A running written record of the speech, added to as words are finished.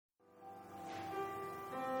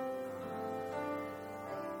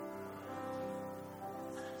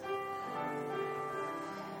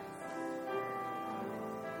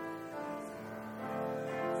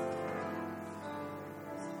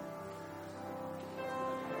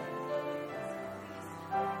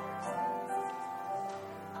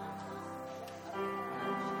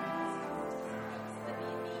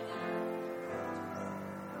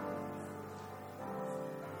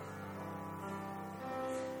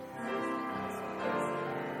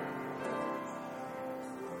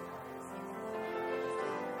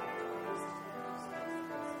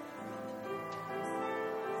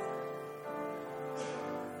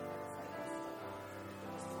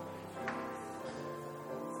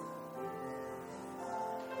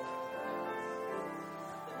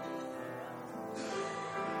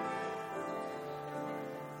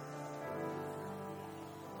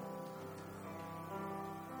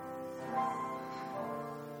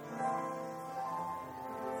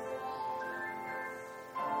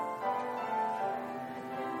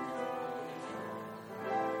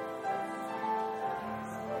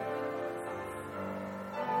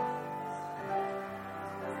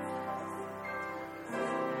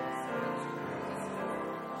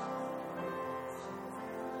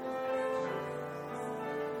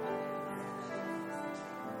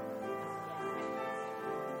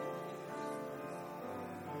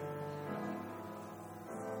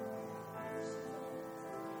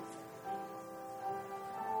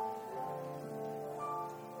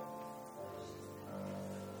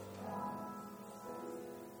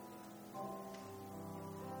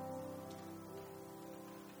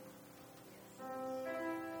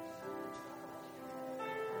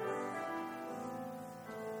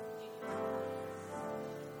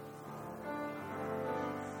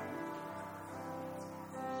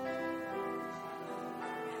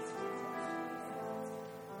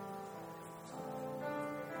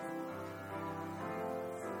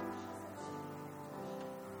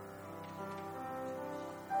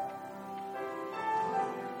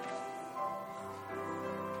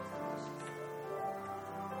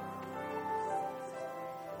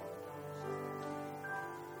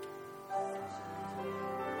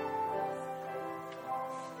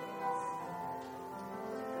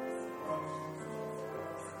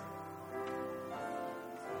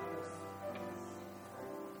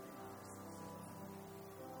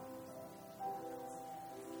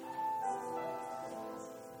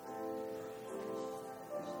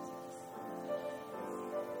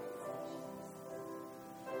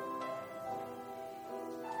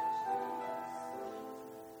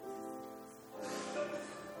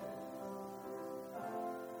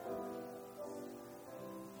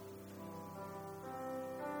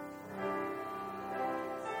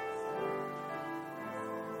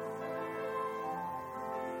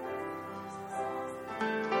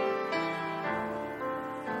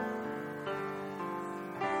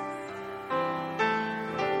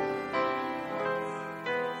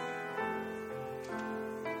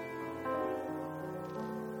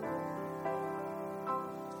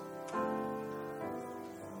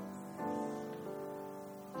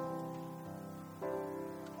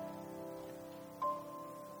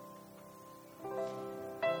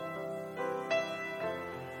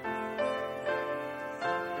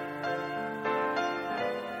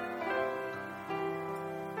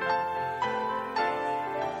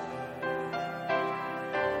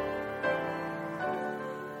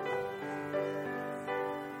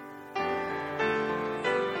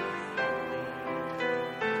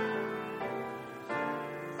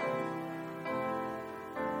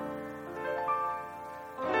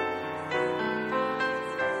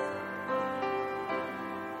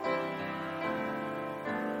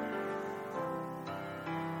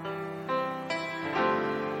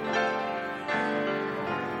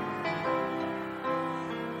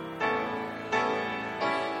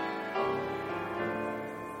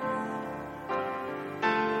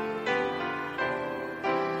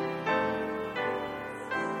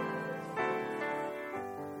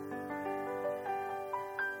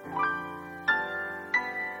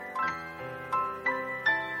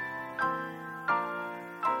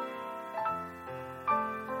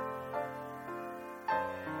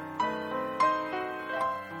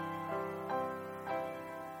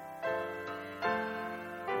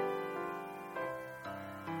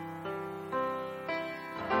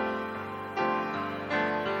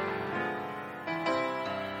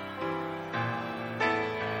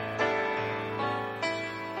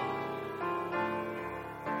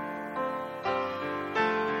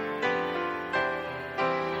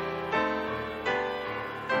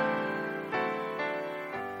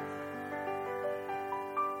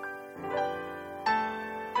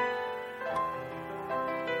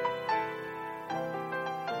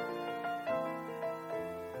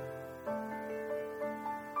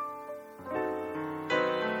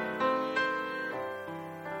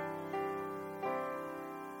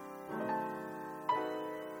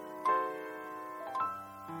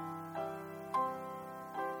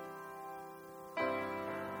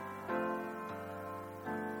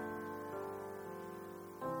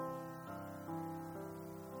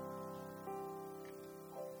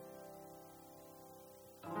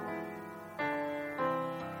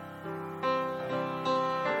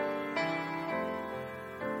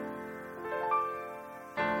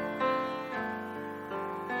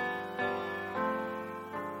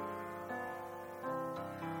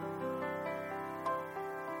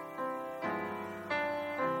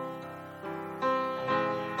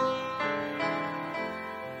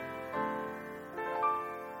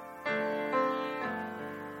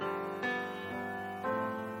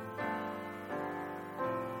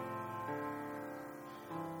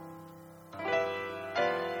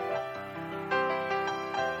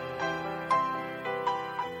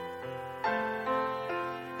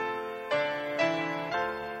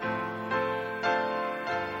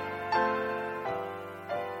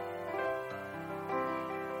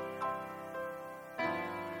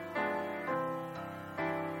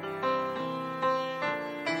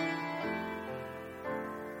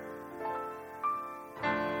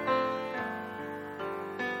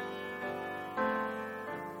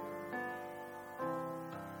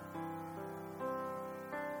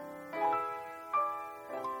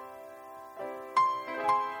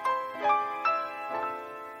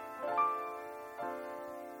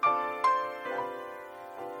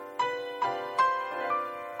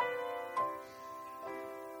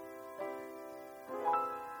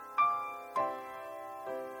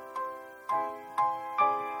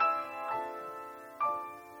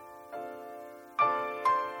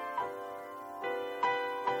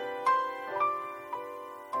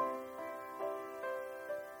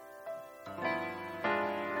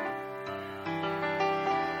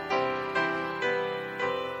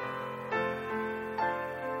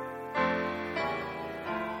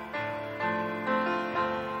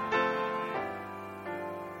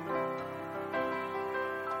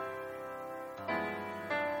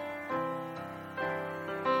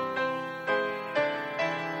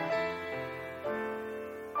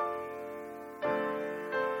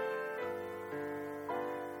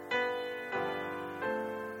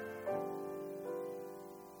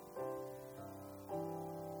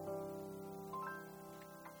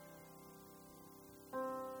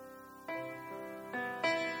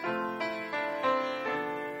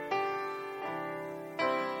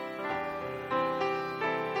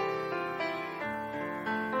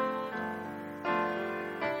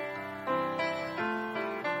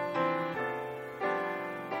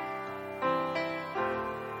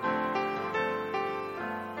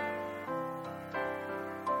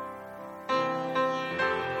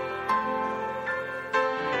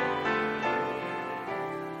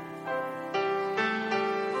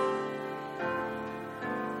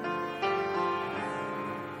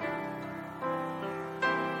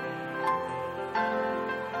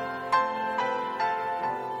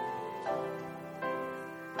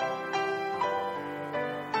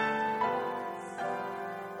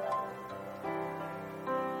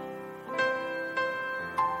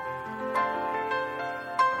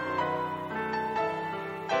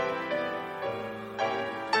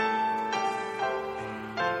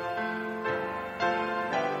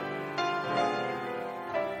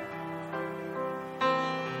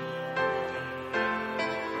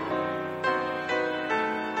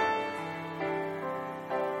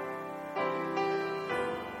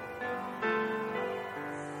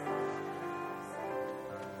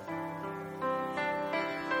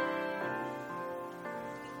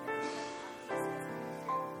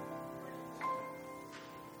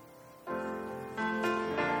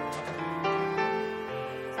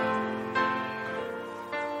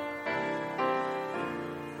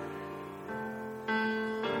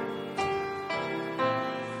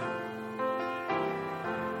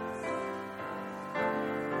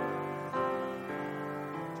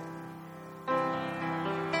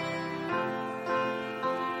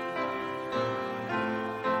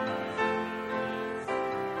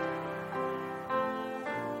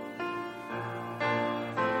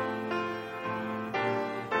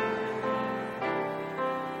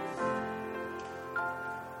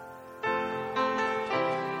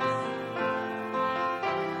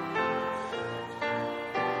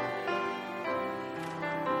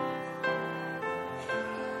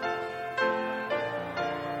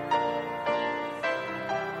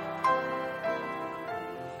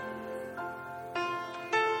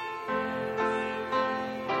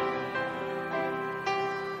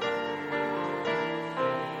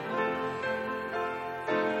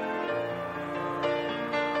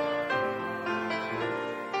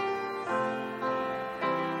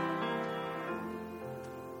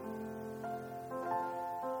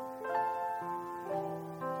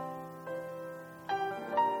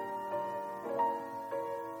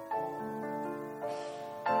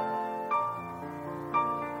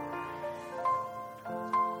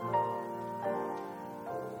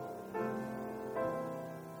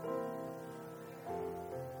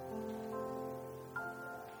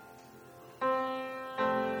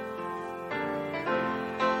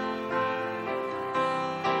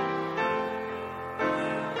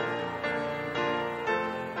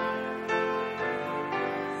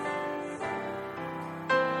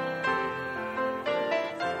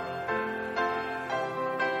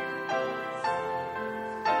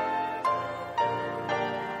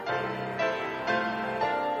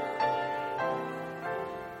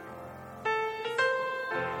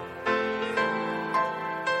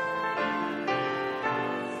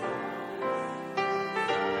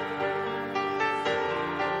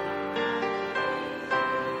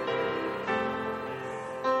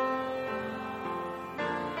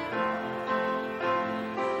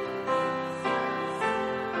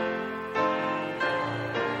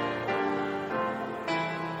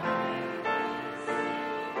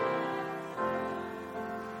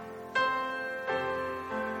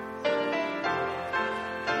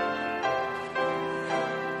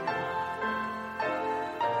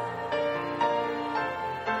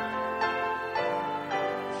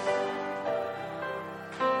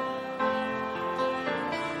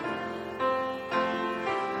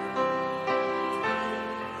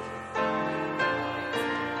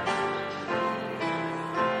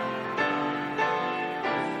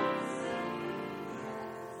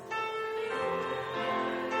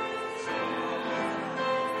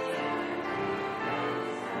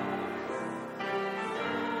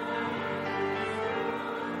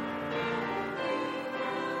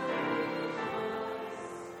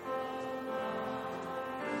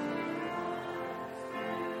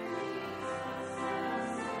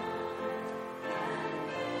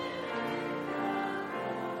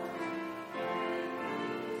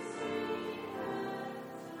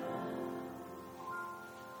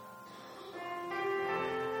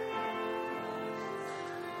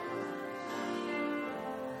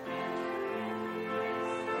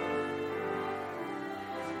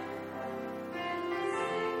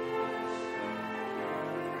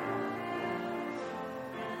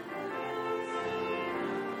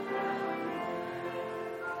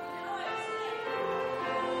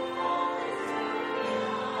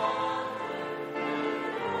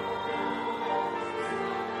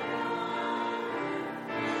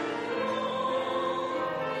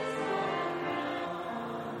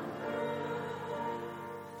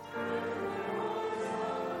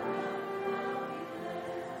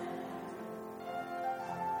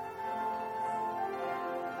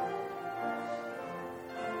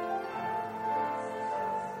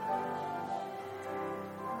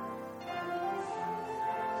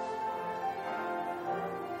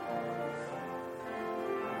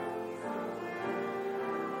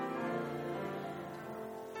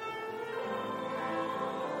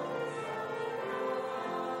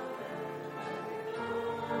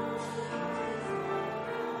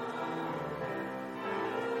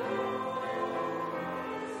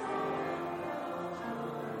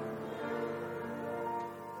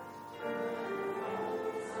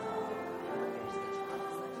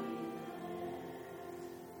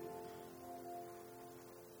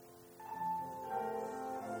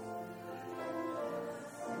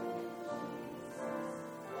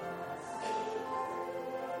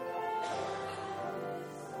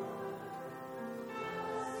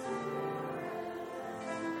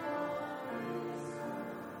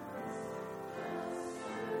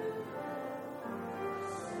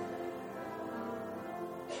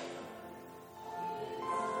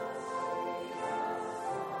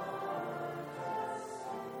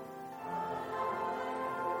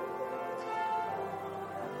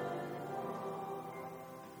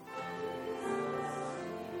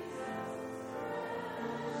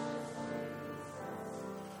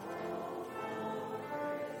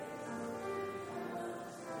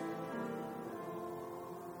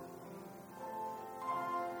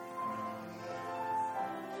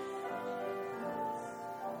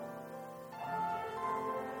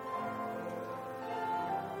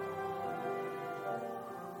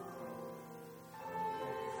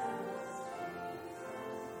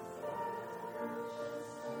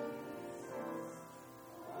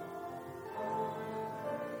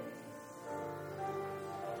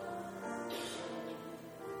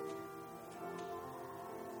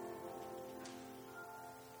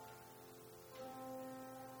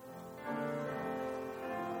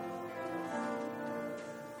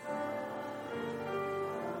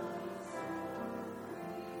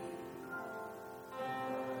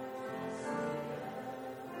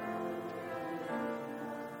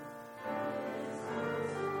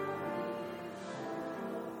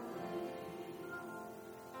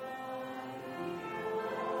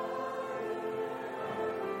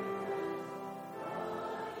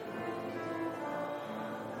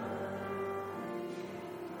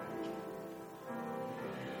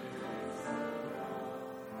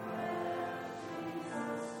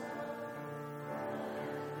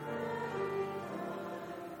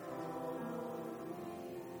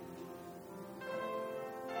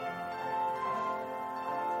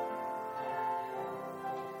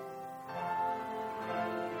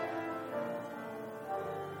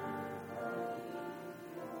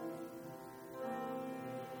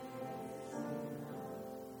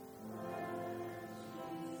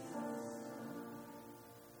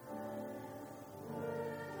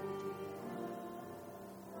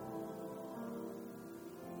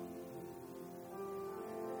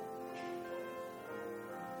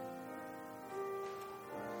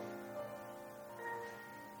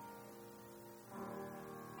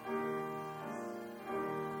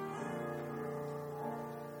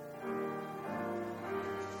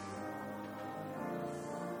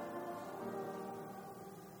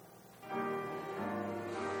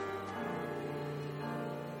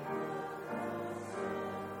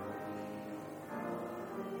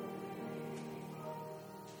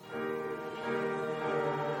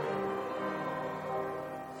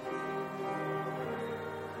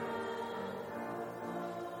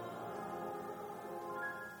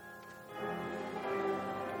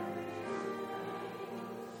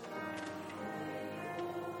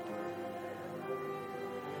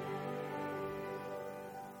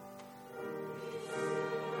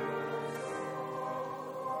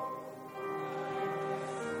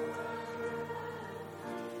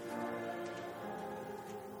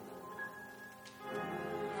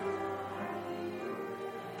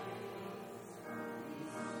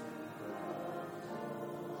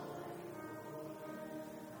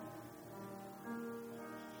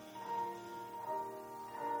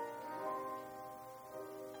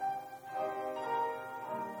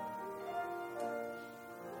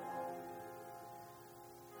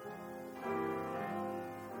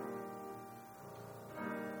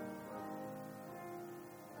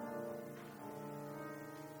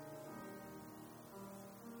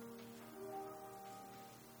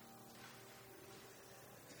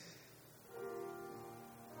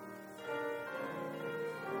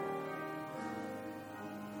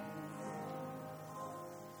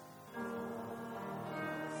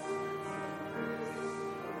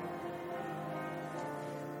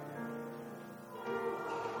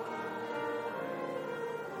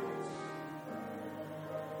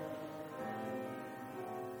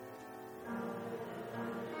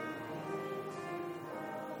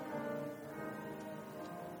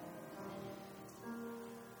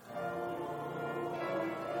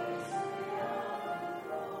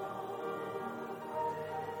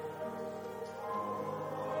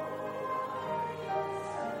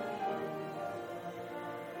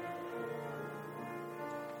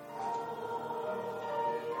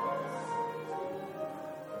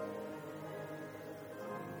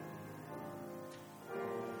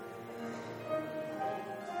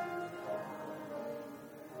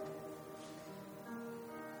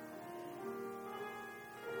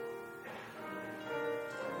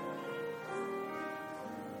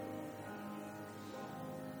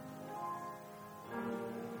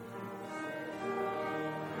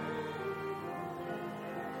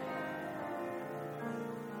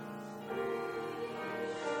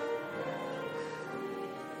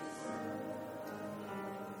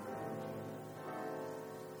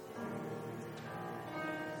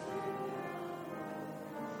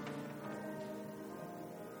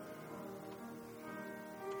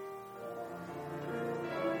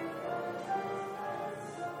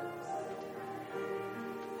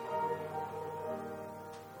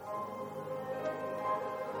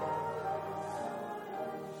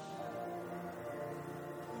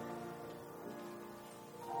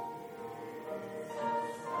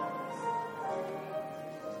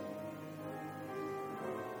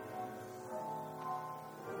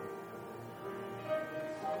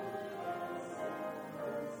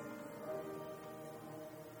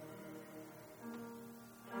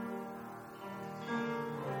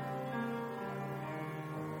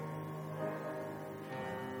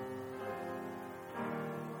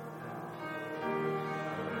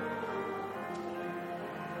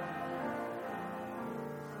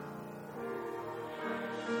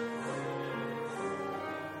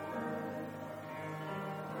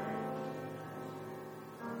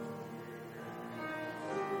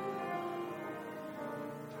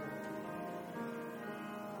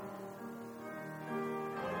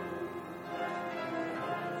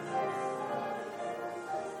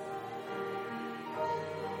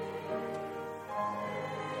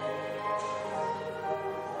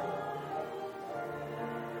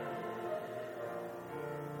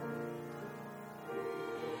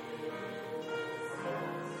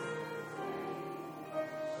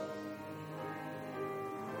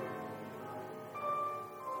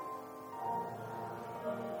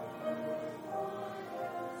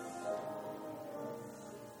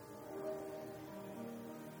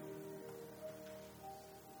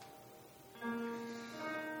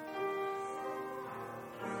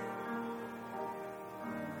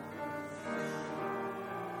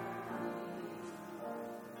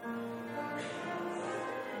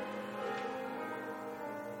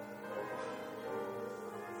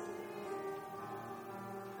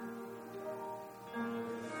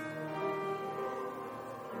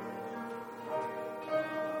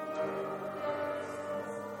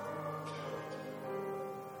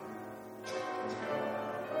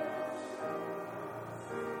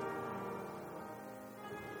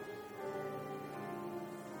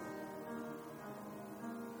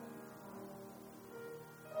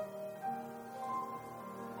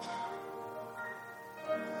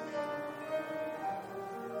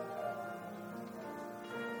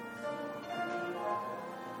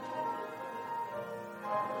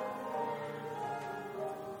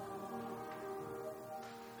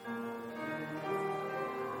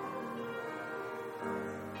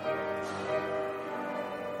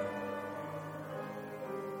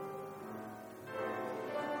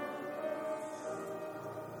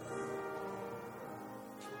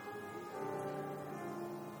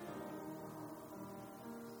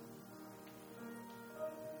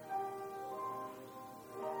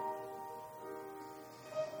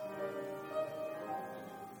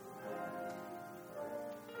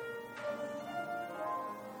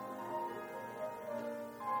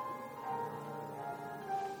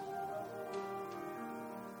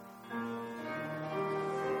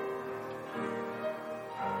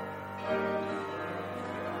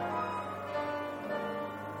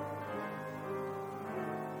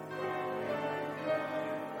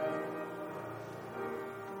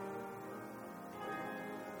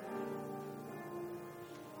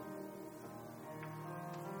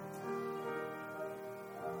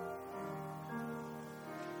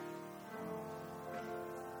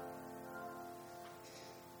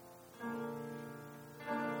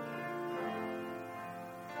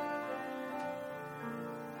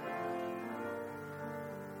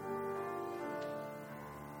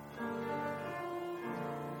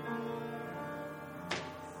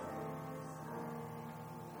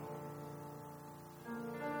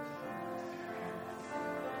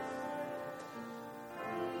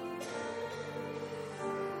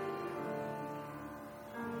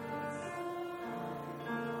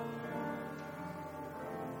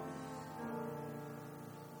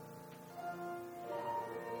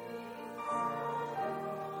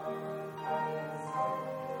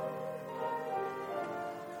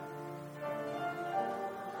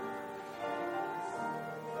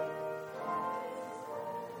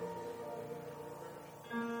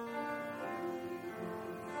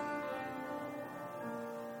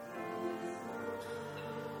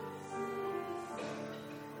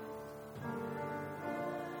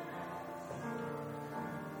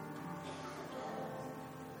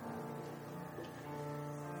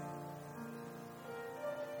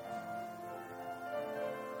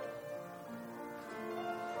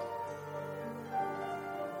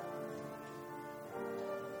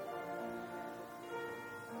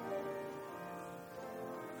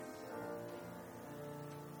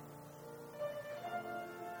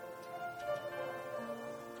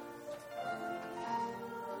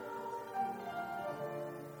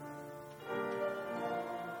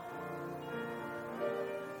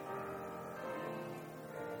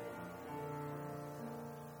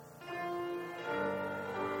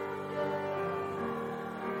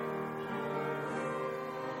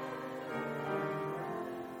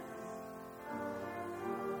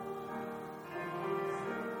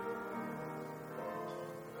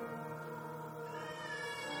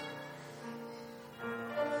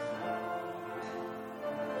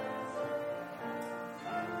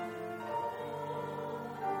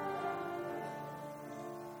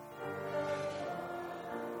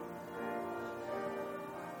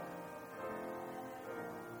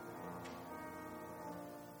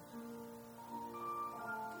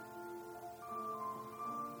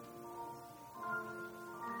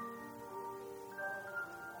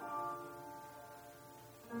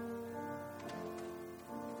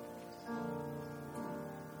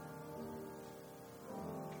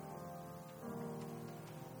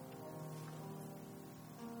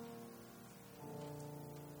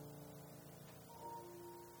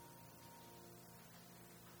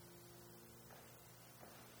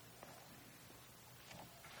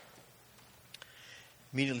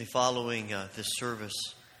Immediately following this service,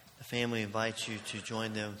 the family invites you to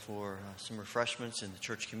join them for some refreshments in the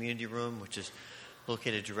church community room, which is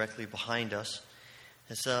located directly behind us.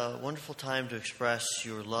 It's a wonderful time to express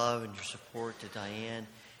your love and your support to Diane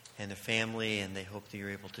and their family, and they hope that you're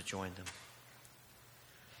able to join them.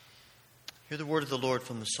 Hear the word of the Lord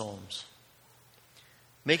from the Psalms.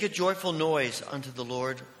 Make a joyful noise unto the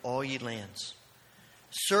Lord, all ye lands.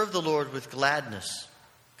 Serve the Lord with gladness.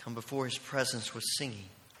 Come before his presence with singing.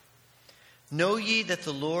 Know ye that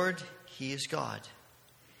the Lord, he is God.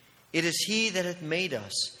 It is he that hath made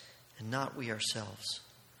us, and not we ourselves.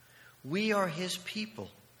 We are his people,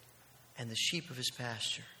 and the sheep of his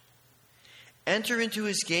pasture. Enter into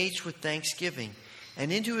his gates with thanksgiving,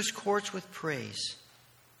 and into his courts with praise.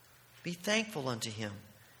 Be thankful unto him,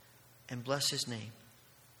 and bless his name.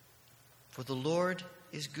 For the Lord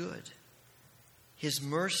is good. His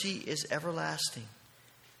mercy is everlasting,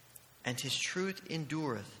 and his truth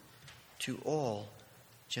endureth to all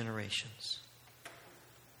generations.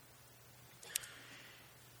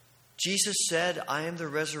 Jesus said, I am the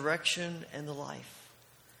resurrection and the life.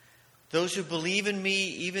 Those who believe in me,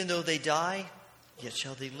 even though they die, yet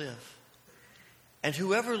shall they live. And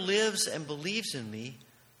whoever lives and believes in me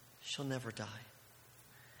shall never die.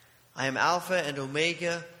 I am Alpha and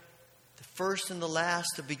Omega, the first and the last,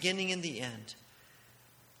 the beginning and the end.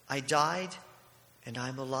 I died, and I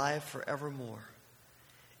am alive forevermore.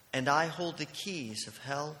 And I hold the keys of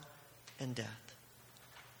hell and death.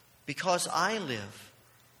 Because I live,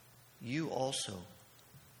 you also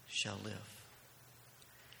shall live.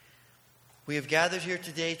 We have gathered here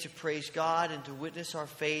today to praise God and to witness our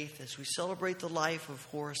faith as we celebrate the life of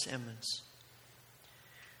Horace Emmons.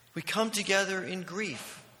 We come together in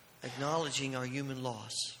grief, acknowledging our human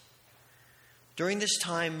loss. During this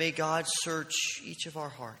time, may God search each of our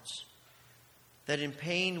hearts, that in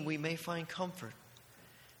pain we may find comfort,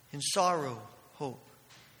 in sorrow, hope,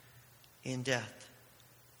 in death,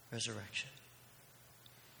 resurrection.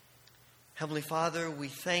 Heavenly Father, we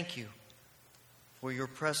thank you for your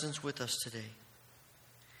presence with us today.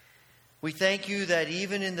 We thank you that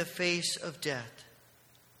even in the face of death,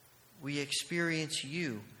 we experience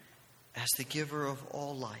you as the giver of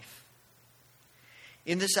all life.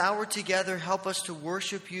 In this hour together, help us to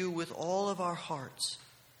worship you with all of our hearts.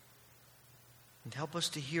 And help us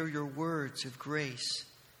to hear your words of grace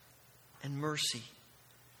and mercy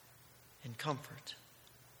and comfort.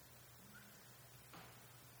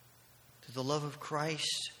 To the love of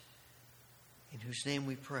Christ, in whose name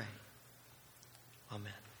we pray.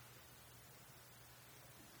 Amen.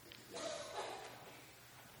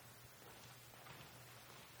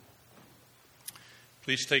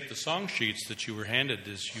 Please take the song sheets that you were handed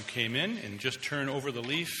as you came in and just turn over the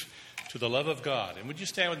leaf to the love of God. And would you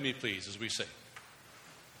stand with me, please, as we sing?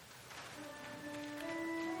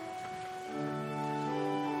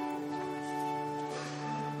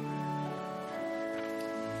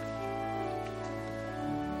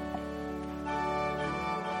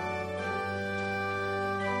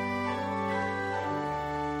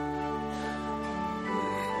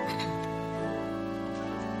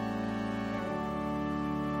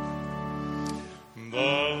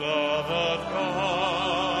 Oh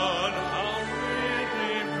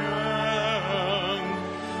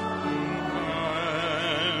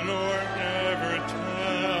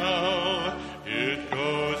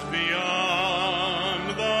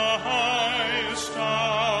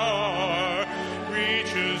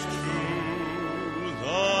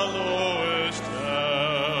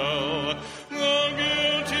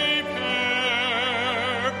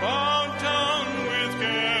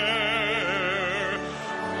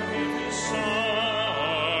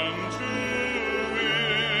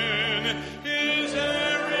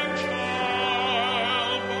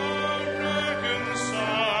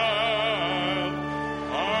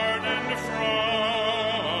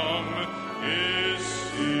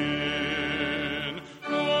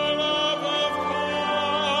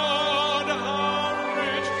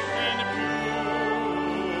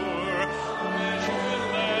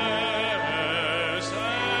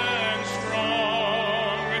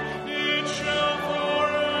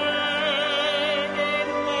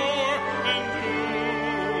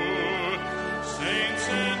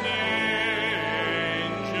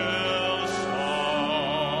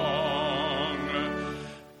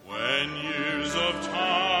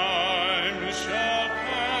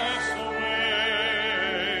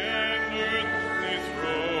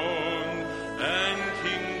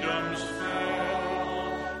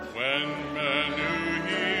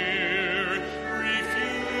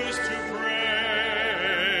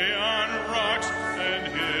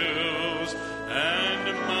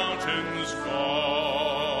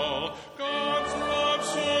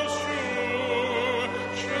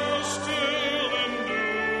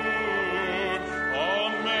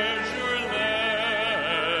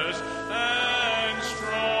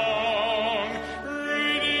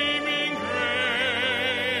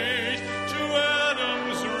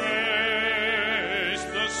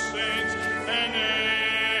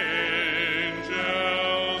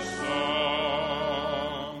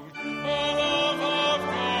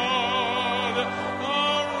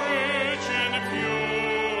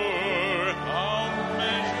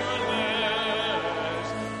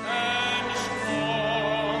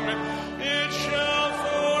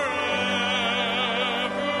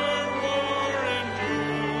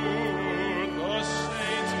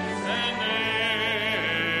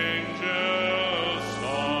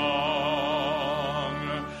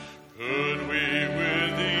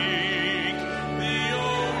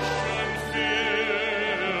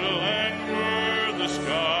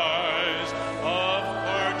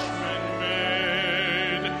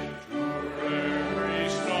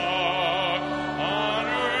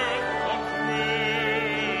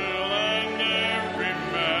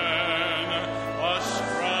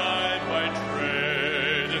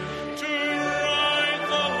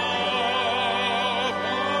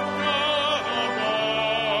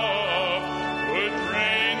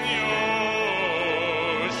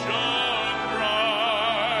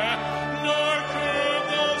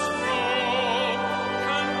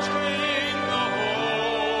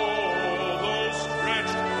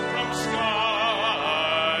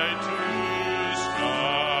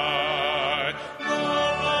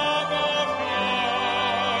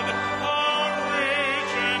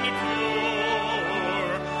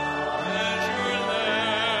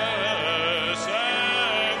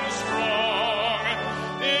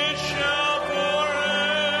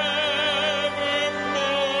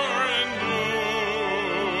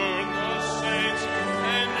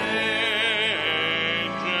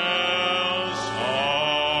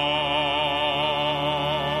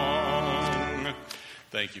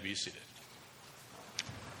you be seated.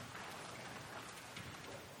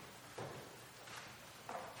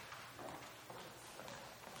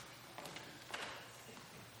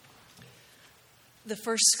 The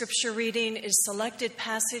first scripture reading is selected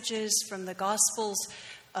passages from the Gospels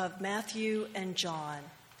of Matthew and John.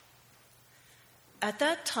 At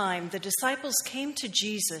that time, the disciples came to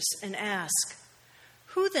Jesus and asked,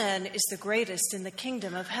 "Who then is the greatest in the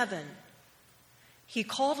kingdom of heaven?" He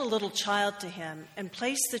called a little child to him and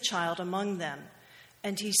placed the child among them.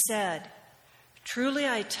 And he said, "Truly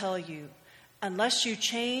I tell you, unless you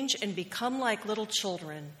change and become like little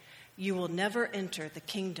children, you will never enter the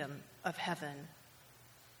kingdom of heaven."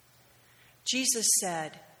 Jesus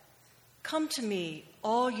said, "Come to me,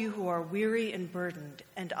 all you who are weary and burdened,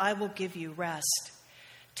 and I will give you rest.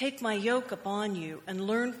 Take my yoke upon you and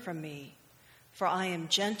learn from me, for I am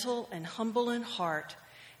gentle and humble in heart,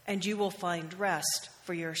 and you will find rest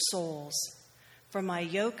for your souls. For my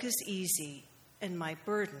yoke is easy and my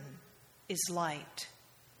burden is light."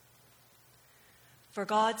 For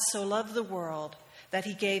God so loved the world that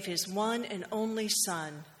he gave his one and only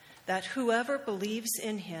Son, that whoever believes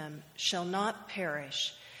in him shall not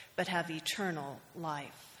perish, but have eternal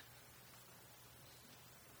life.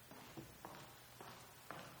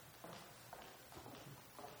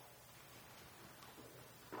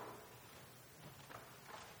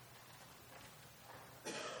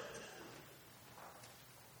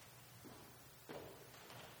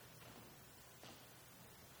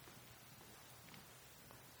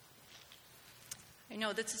 I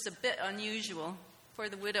know this is a bit unusual for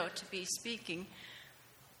the widow to be speaking,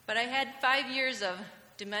 but I had 5 years of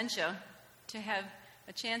dementia to have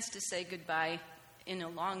a chance to say goodbye in a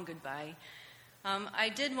long goodbye. I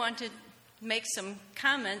did want to make some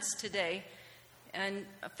comments today, and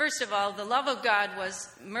first of all, "The Love of God" was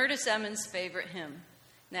Murtis Emmons' favorite hymn,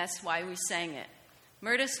 and that's why we sang it.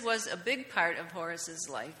 Murtis was a big part of Horace's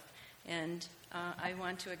life, and I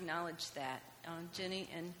want to acknowledge that. Ginny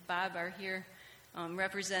and Bob are here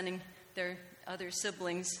representing their other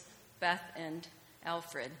siblings, Beth and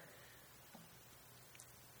Alfred.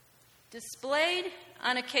 Displayed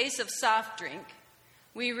on a case of soft drink,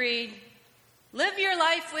 we read, "Live your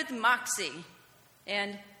life with moxie,"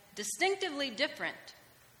 and "distinctively different."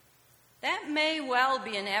 That may well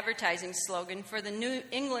be an advertising slogan for the New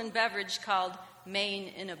England beverage called Maine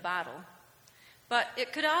in a bottle, but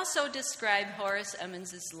it could also describe Horace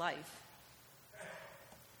Emmons' life.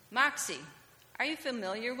 Moxie. Are you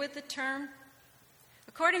familiar with the term?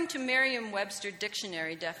 According to Merriam-Webster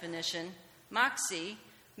dictionary definition, moxie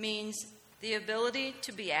means the ability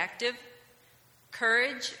to be active,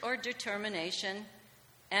 courage or determination,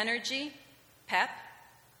 energy, pep,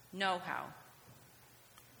 know-how.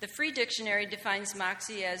 The Free Dictionary defines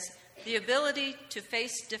moxie as the ability to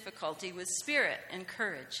face difficulty with spirit and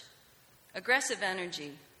courage, aggressive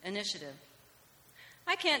energy, initiative.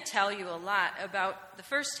 I can't tell you a lot about the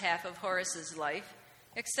first half of Horace's life,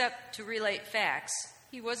 except to relate facts.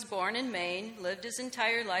 He was born in Maine, lived his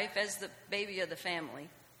entire life as the baby of the family,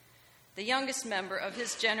 the youngest member of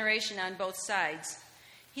his generation on both sides.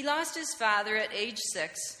 He lost his father at age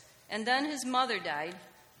 6, and then his mother died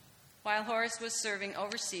while Horace was serving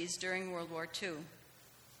overseas during World War II.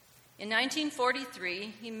 In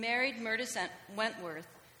 1943, he married Murtis Wentworth,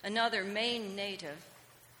 another Maine native,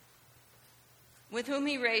 with whom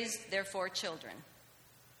he raised their 4 children.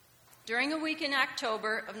 During a week in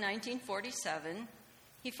October of 1947,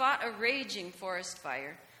 he fought a raging forest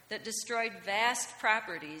fire that destroyed vast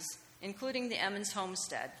properties, including the Emmons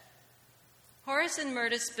homestead. Horace and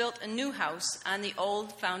Murtis built a new house on the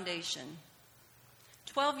old foundation.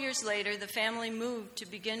 12 years later, the family moved to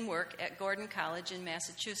begin work at Gordon College in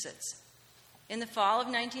Massachusetts. In the fall of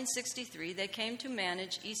 1963, they came to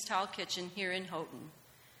manage East Hall Kitchen here in Houghton.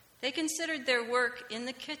 They considered their work in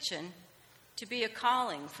the kitchen to be a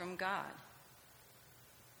calling from God.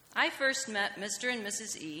 I first met Mr. and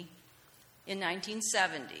Mrs. E. in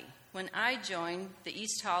 1970 when I joined the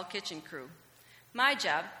East Hall Kitchen crew. My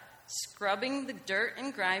job, scrubbing the dirt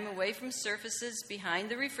and grime away from surfaces behind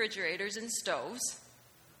the refrigerators and stoves,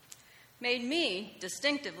 made me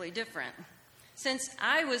distinctively different, since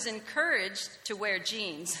I was encouraged to wear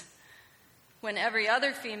jeans when every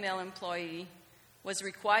other female employee was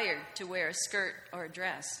required to wear a skirt or a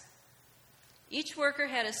dress. Each worker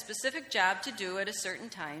had a specific job to do at a certain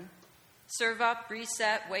time: serve up,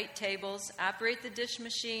 reset, wait tables, operate the dish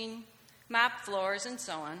machine, mop floors, and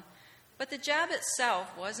so on. But the job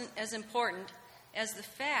itself wasn't as important as the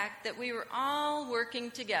fact that we were all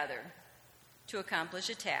working together to accomplish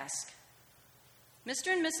a task.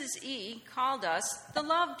 Mr. and Mrs. E called us the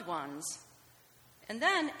loved ones, and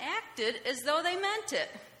then acted as though they meant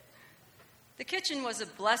it. The kitchen was a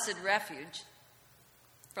blessed refuge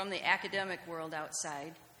from the academic world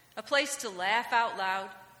outside, a place to laugh out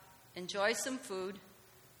loud, enjoy some food,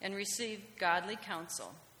 and receive godly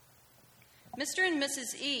counsel. Mr. and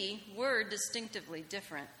Mrs. E. were distinctively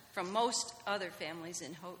different from most other families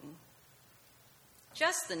in Houghton.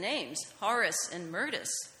 Just the names, Horace and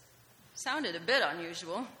Murtis, sounded a bit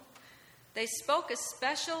unusual. They spoke a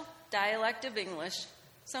special dialect of English,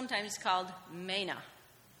 sometimes called Mena.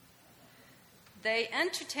 They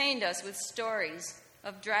entertained us with stories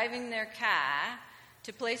of driving their car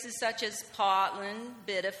to places such as Portland,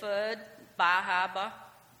 Biddeford, Bahaba.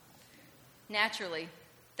 Naturally,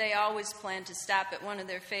 they always planned to stop at one of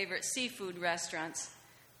their favorite seafood restaurants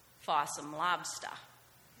for some lobster.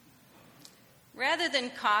 Rather than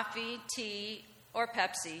coffee, tea, or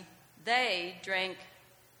Pepsi, they drank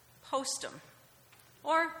Postum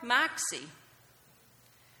or Moxie.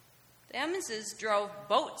 The Emmonses drove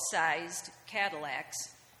boat-sized Cadillacs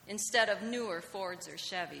instead of newer Fords or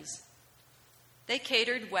Chevys. They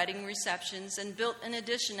catered wedding receptions and built an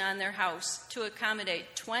addition on their house to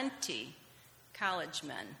accommodate 20 college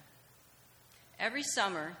men. Every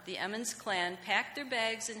summer, the Emmons clan packed their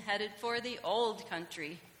bags and headed for the old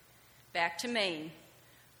country, back to Maine,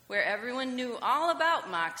 where everyone knew all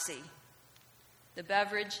about Moxie, the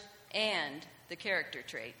beverage and the character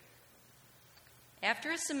trait.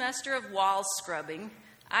 After a semester of wall scrubbing,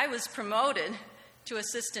 I was promoted to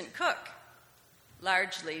assistant cook,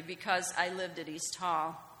 largely because I lived at East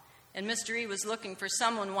Hall, and Mr. E. was looking for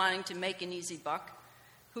someone wanting to make an easy buck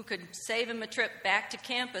who could save him a trip back to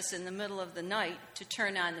campus in the middle of the night to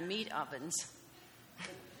turn on the meat ovens.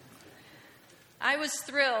 I was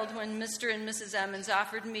thrilled when Mr. and Mrs. Emmons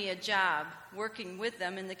offered me a job working with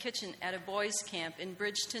them in the kitchen at a boys' camp in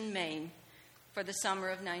Bridgeton, Maine, for the summer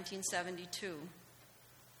of 1972.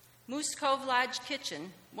 Moose Cove Lodge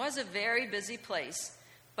Kitchen was a very busy place,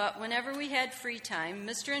 but whenever we had free time,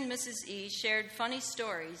 Mr. and Mrs. E. shared funny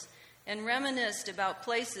stories and reminisced about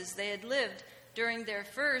places they had lived during their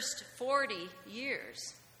first 40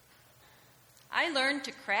 years. I learned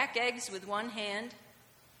to crack eggs with one hand,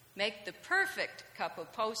 make the perfect cup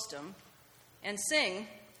of Postum, and sing,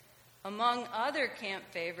 among other camp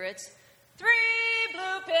favorites, 3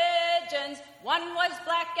 blue pigeons, one was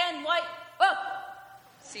black and white. Whoa!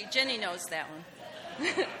 See, Jenny knows that one.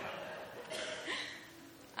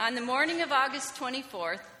 On the morning of August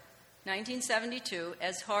 24th, 1972,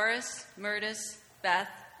 as Horace, Murtis, Beth,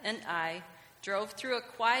 and I drove through a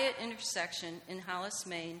quiet intersection in Hollis,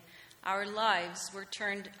 Maine, our lives were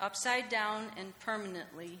turned upside down and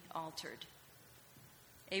permanently altered.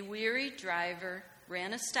 A weary driver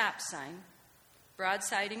ran a stop sign,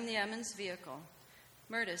 broadsiding the Emmons vehicle.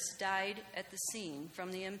 Murtis died at the scene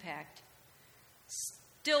from the impact.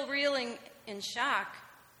 Still reeling in shock,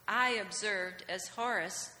 I observed as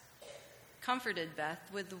Horace comforted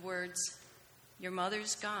Beth with the words, "Your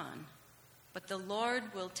mother's gone, but the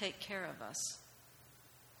Lord will take care of us."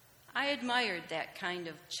 I admired that kind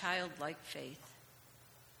of childlike faith.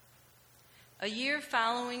 A year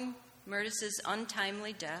following Murtis's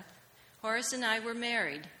untimely death, Horace and I were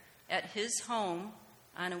married at his home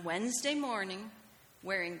on a Wednesday morning,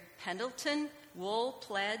 wearing Pendleton wool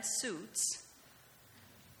plaid suits.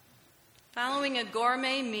 Following a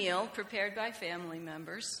gourmet meal prepared by family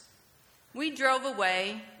members, we drove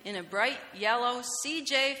away in a bright yellow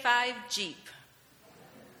CJ5 Jeep.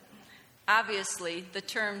 Obviously, the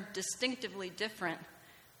term distinctively different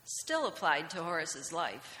still applied to Horace's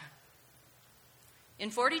life. In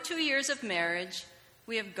 42 years of marriage,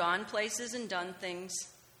 we have gone places and done things,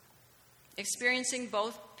 experiencing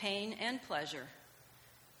both pain and pleasure.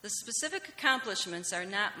 The specific accomplishments are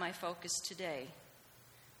not my focus today.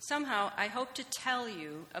 Somehow, I hope to tell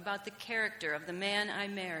you about the character of the man I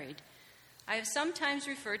married. I have sometimes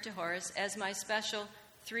referred to Horace as my special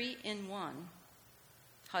 3-in-1: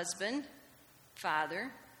 husband,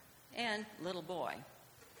 father, and little boy.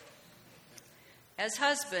 As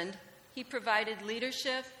husband, he provided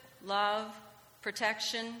leadership, love,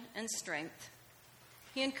 protection, and strength.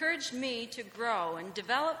 He encouraged me to grow and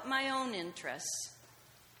develop my own interests.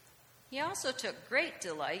 He also took great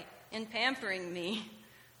delight in pampering me,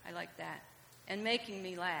 I like that, and making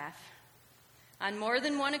me laugh. On more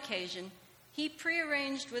than one occasion, he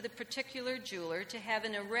prearranged with a particular jeweler to have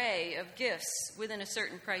an array of gifts within a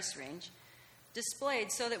certain price range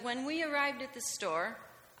displayed so that when we arrived at the store,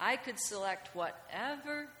 I could select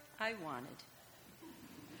whatever I wanted.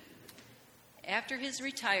 After his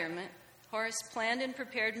retirement, Horace planned and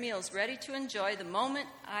prepared meals ready to enjoy the moment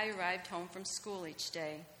I arrived home from school each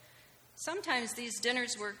day. Sometimes these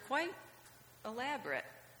dinners were quite elaborate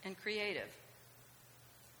and creative.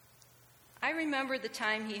 I I remember the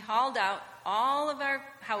time he hauled out all of our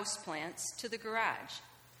houseplants to the garage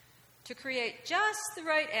to create just the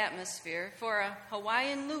right atmosphere for a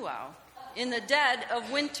Hawaiian luau in the dead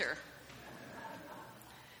of winter.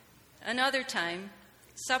 Another time,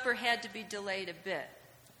 supper had to be delayed a bit.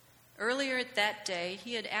 Earlier that day,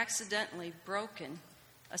 he had accidentally broken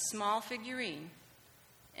a small figurine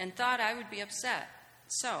and thought I would be upset.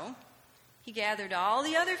 So, he gathered all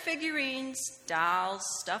the other figurines, dolls,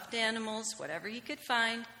 stuffed animals, whatever he could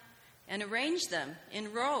find, and arranged them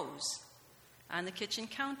in rows on the kitchen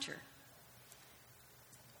counter.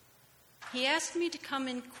 He asked me to come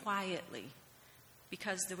in quietly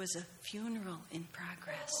because there was a funeral in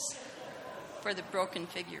progress for the broken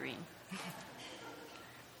figurine.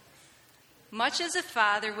 Much as a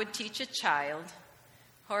father would teach a child,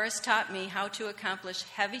 Horace taught me how to accomplish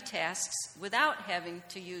heavy tasks without having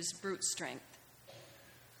to use brute strength.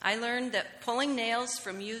 I learned that pulling nails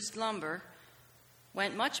from used lumber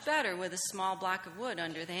went much better with a small block of wood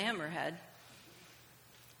under the hammerhead.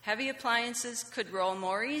 Heavy appliances could roll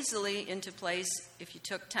more easily into place if you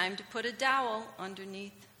took time to put a dowel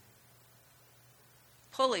underneath.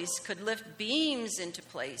 Pulleys could lift beams into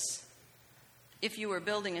place if you were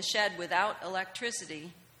building a shed without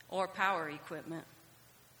electricity or power equipment.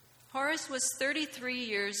 Horace was 33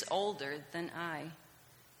 years older than I,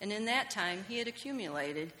 and in that time he had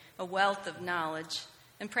accumulated a wealth of knowledge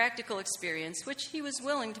and practical experience which he was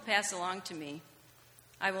willing to pass along to me.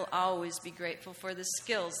 I will always be grateful for the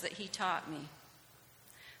skills that he taught me.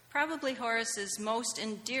 Probably Horace's most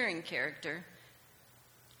endearing character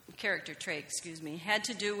trait, had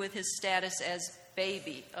to do with his status as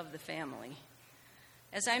baby of the family.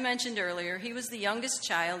 As I mentioned earlier, he was the youngest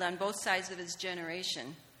child on both sides of his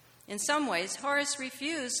generation. In some ways, Horace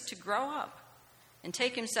refused to grow up and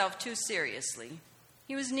take himself too seriously.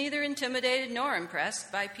 He was neither intimidated nor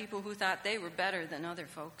impressed by people who thought they were better than other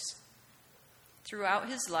folks. Throughout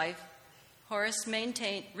his life, Horace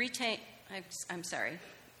remained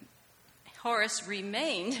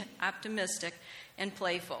optimistic and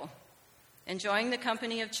playful, enjoying the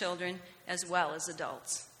company of children as well as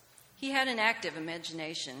adults. He had an active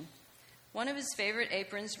imagination. One of his favorite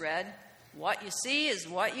aprons read, "What you see is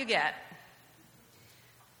what you get."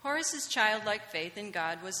 Horace's childlike faith in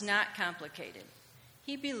God was not complicated.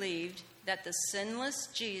 He believed that the sinless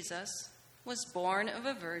Jesus was born of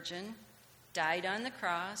a virgin, died on the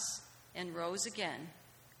cross, and rose again,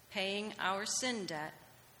 paying our sin debt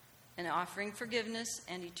and offering forgiveness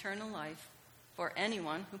and eternal life for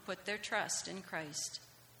anyone who put their trust in Christ.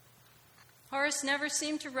 Horace never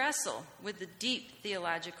seemed to wrestle with the deep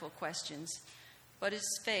theological questions, but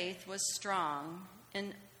his faith was strong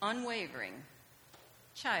and unwavering,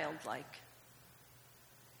 childlike.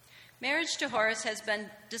 Marriage to Horace has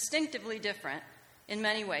been distinctively different in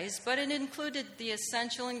many ways, but it included the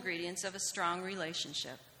essential ingredients of a strong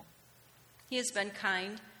relationship. He has been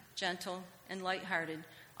kind, gentle, and lighthearted,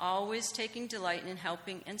 always taking delight in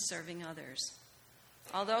helping and serving others.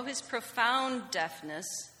 Although his profound deafness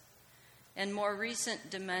and more recent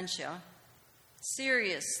dementia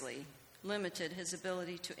seriously limited his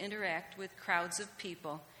ability to interact with crowds of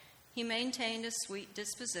people, he maintained a sweet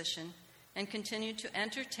disposition and continued to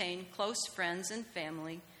entertain close friends and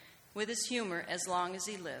family with his humor as long as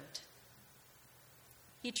he lived.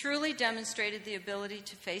 He truly demonstrated the ability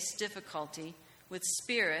to face difficulty with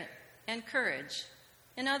spirit and courage.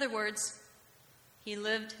 In other words, he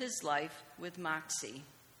lived his life with moxie.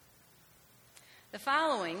 The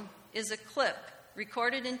following is a clip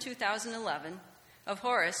recorded in 2011 of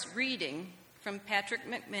Horace reading from Patrick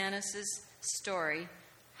McManus's story,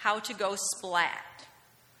 How to Go Splat,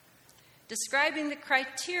 describing the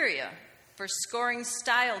criteria for scoring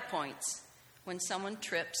style points when someone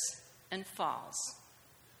trips and falls.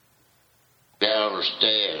 Down the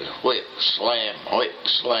stairs, whip, slam, whip,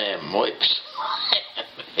 slam, whip, slam.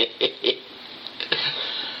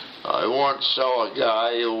 I once saw a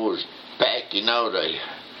guy who was backing out a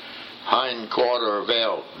hind quarter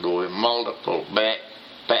belt doing multiple back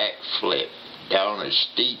flip down a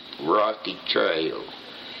steep, rocky trail.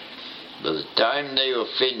 By the time they were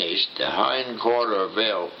finished, the hind quarter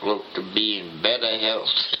belt looked to be in better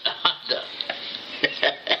health than the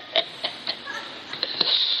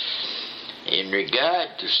In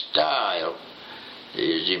regard to style, it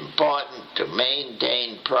is important to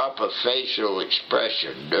maintain proper facial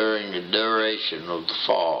expression during the duration of the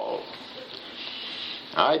fall.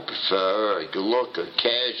 I prefer a look of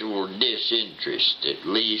casual disinterest, at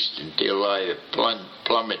least until I have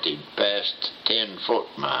plummeted past the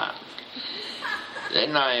 10-foot mark.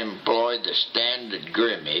 Then I employ the standard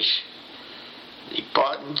grimace, The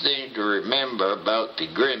important thing to remember about the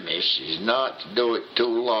grimace is not to do it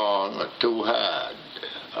too long or too hard.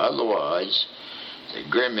 Otherwise, the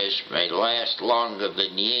grimace may last longer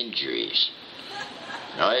than the injuries.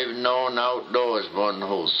 I've known outdoorsmen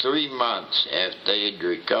who 3 months after they'd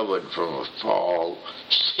recovered from a fall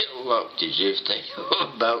still looked as if they were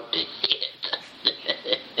about to hit.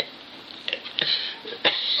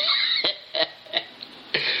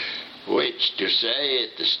 Which, to say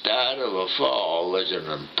at the start of a fall, is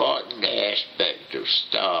an important aspect of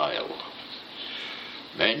style.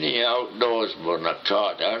 Many outdoorsmen are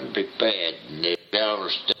caught unprepared and they don't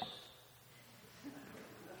understand.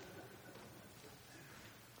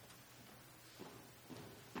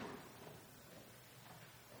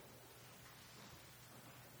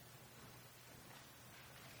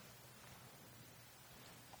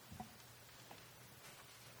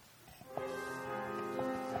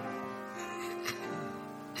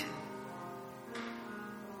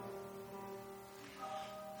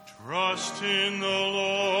 Trust in the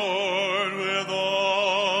Lord with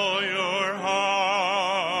all your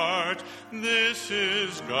heart. This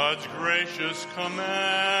is God's gracious command.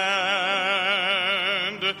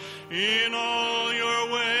 In all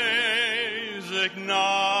your ways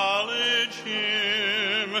acknowledge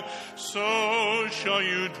Him, so shall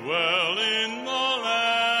you dwell in the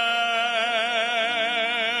land.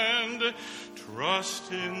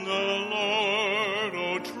 Trust in the Lord,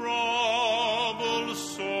 O troubled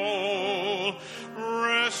soul.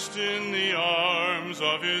 Rest in the arms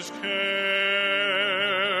of His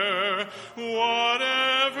care.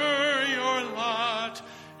 Whatever your lot,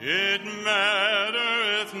 it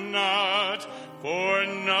mattereth not, for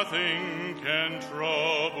nothing can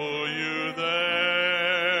trouble you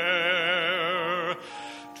there.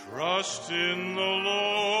 Trust in the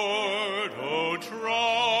Lord, O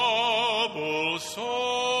troubled soul.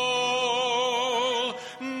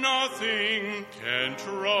 Nothing can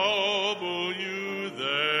trouble you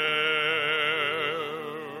there.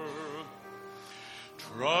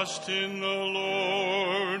 Trust in the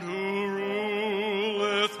Lord who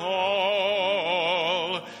ruleth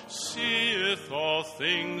all, seeth all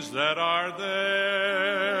things that are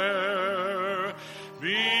there.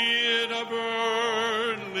 Be it a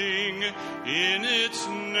birdling in its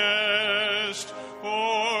nest,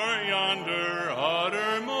 or yonder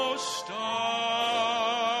uttermost star.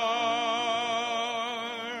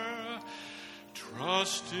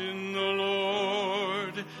 Trust in the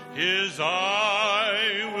Lord, His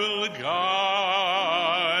eye will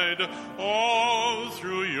guide all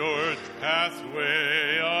through your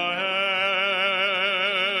pathway ahead.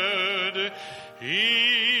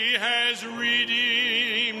 He has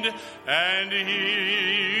redeemed and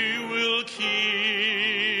He will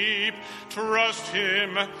keep. Trust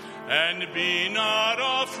Him and be not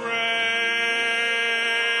afraid.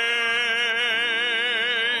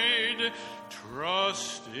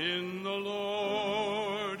 Trust in the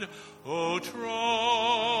Lord, O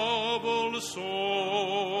troubled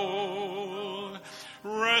soul.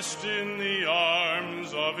 Rest in the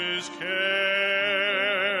arms of His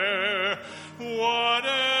care.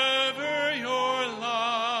 Whatever your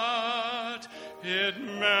lot, it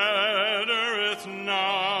mattereth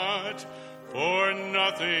not, for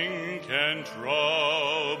nothing can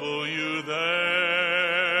trouble you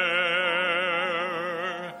there.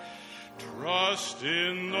 Trust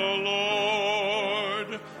in the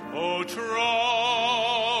Lord, O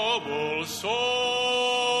troubled soul.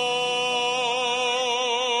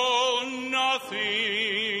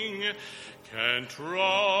 Nothing can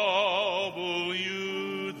trouble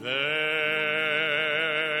you there.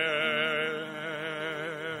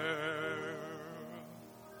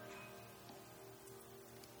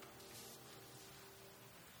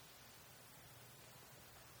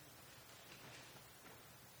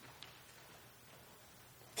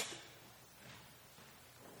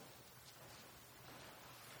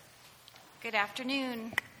 Good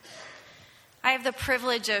afternoon. I have the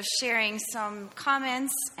privilege of sharing some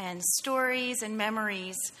comments and stories and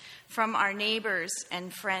memories from our neighbors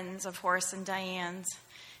and friends of Horace and Diane's.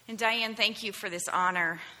 And Diane, thank you for this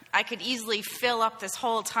honor. I could easily fill up this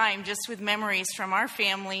whole time just with memories from our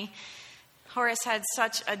family. Horace had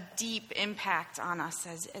such a deep impact on us,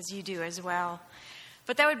 as you do as well.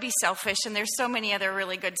 But that would be selfish, and there's so many other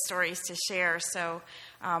really good stories to share. So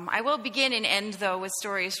I will begin and end, though, with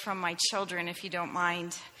stories from my children, if you don't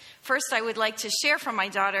mind. First, I would like to share from my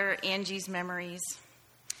daughter, Angie's memories.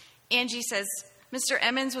 Angie says, Mr.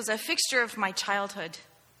 Emmons was a fixture of my childhood.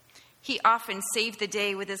 He often saved the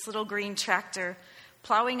day with his little green tractor,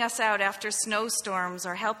 plowing us out after snowstorms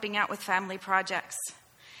or helping out with family projects.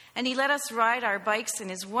 and he let us ride our bikes in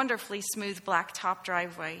his wonderfully smooth blacktop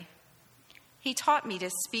driveway. He taught me to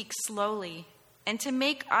speak slowly and to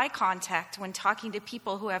make eye contact when talking to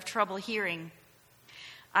people who have trouble hearing.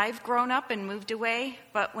 I've grown up and moved away,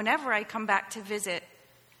 but whenever I come back to visit,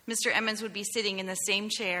 Mr. Emmons would be sitting in the same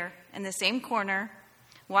chair, in the same corner,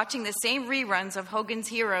 watching the same reruns of Hogan's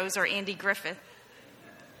Heroes or Andy Griffith.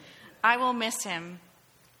 I will miss him.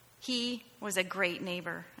 He was a great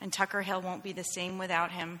neighbor, and Tucker Hill won't be the same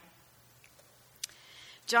without him.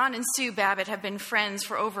 John and Sue Babbitt have been friends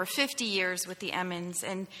for over 50 years with the Emmons,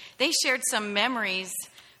 and they shared some memories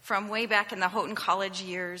from way back in the Houghton College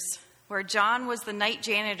years, where John was the night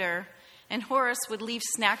janitor and Horace would leave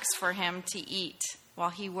snacks for him to eat while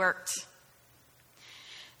he worked.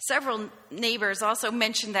 Several neighbors also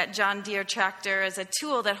mentioned that John Deere tractor as a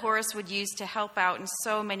tool that Horace would use to help out in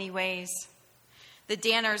so many ways. The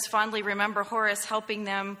Danners fondly remember Horace helping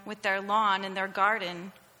them with their lawn and their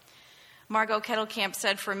garden. Margot Kettlecamp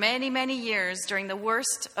said for many, many years during the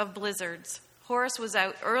worst of blizzards, Horace was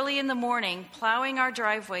out early in the morning plowing our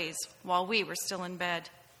driveways while we were still in bed.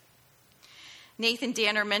 Nathan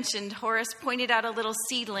Danner mentioned Horace pointed out a little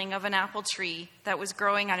seedling of an apple tree that was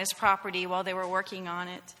growing on his property while they were working on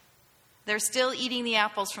it. They're still eating the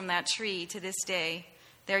apples from that tree to this day.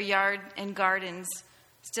 Their yard and gardens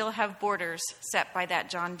still have borders set by that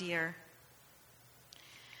John Deere.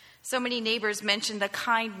 So many neighbors mentioned the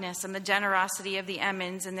kindness and the generosity of the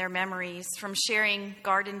Emmons in their memories, from sharing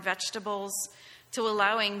garden vegetables to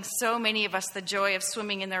allowing so many of us the joy of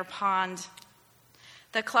swimming in their pond.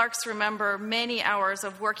 The Clarks remember many hours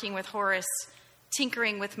of working with Horace,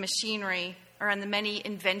 tinkering with machinery, or on the many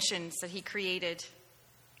inventions that he created.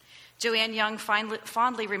 Joanne Young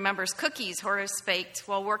fondly remembers cookies Horace baked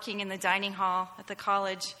while working in the dining hall at the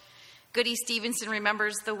college. Goody Stevenson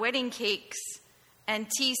remembers the wedding cakes and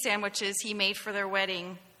tea sandwiches he made for their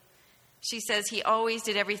wedding. She says he always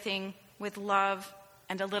did everything with love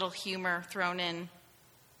and a little humor thrown in.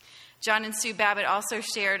 John and Sue Babbitt also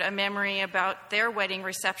shared a memory about their wedding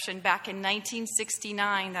reception back in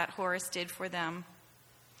 1969 that Horace did for them.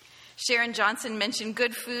 Sharon Johnson mentioned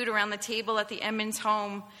good food around the table at the Emmons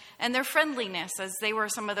home and their friendliness, as they were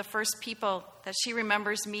some of the first people that she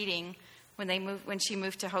remembers meeting when she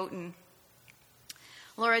moved to Houghton.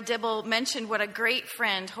 Laura Dibble mentioned what a great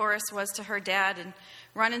friend Horace was to her dad, and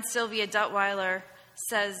Ron and Sylvia Duttweiler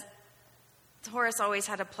says Horace always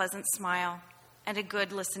had a pleasant smile and a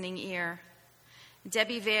good listening ear.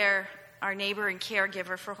 Debbie Vare, our neighbor and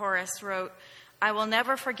caregiver for Horace, wrote, "I will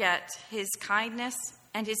never forget his kindness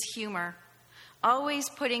and his humor, always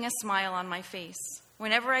putting a smile on my face.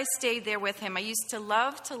 Whenever I stayed there with him, I used to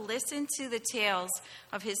love to listen to the tales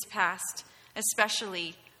of his past,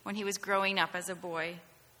 especially when he was growing up as a boy."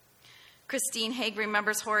 Christine Haig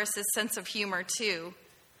remembers Horace's sense of humor, too,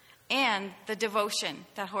 and the devotion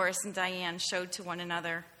that Horace and Diane showed to one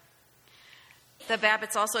another. The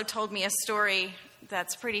Babbitts also told me a story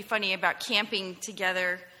that's pretty funny about camping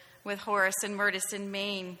together with Horace and Murtis in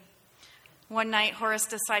Maine. One night, Horace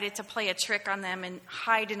decided to play a trick on them and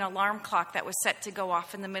hide an alarm clock that was set to go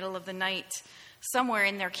off in the middle of the night somewhere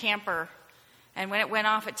in their camper. And when it went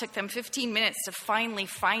off, it took them 15 minutes to finally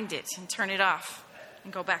find it and turn it off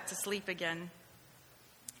and go back to sleep again.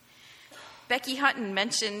 Becky Hutton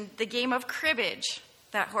mentioned the game of cribbage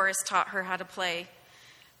that Horace taught her how to play,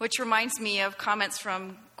 which reminds me of comments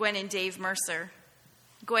from Gwen and Dave Mercer.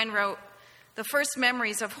 Gwen wrote, "The first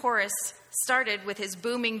memories of Horace started with his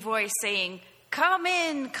booming voice saying, 'Come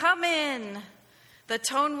in, come in.' The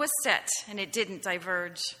tone was set and it didn't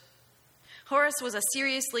diverge. Horace was a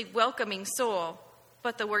seriously welcoming soul,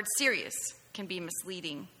 but the word serious can be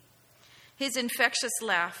misleading. His infectious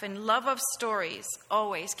laugh and love of stories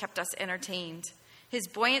always kept us entertained. His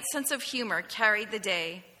buoyant sense of humor carried the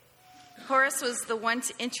day. Horace was the one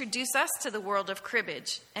to introduce us to the world of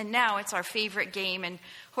cribbage, and now it's our favorite game, and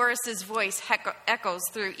Horace's voice echoes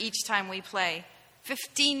through each time we play.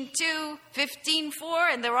 15-2, 15-4,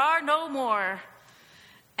 and there are no more."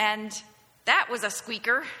 And that was a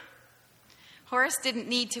squeaker. Horace didn't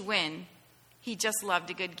need to win. He just loved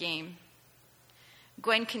a good game.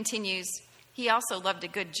 Gwen continues, "He also loved a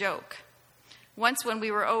good joke. Once when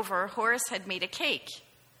we were over, Horace had made a cake,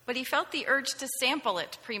 but he felt the urge to sample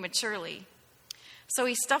it prematurely. So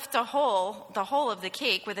he stuffed the hole of the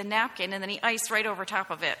cake with a napkin, and then he iced right over top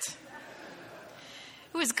of it.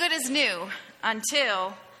 It was good as new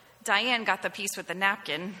until Diane got the piece with the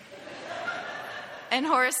napkin. And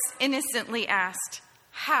Horace innocently asked,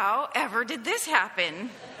 'How ever did this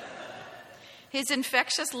happen?' His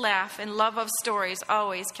infectious laugh and love of stories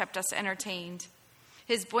always kept us entertained.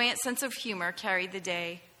 His buoyant sense of humor carried the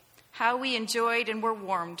day. How we enjoyed and were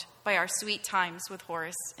warmed by our sweet times with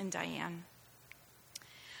Horace and Diane.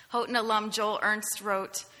 Houghton alum Joel Ernst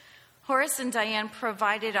wrote, Horace and Diane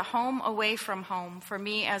provided a home away from home for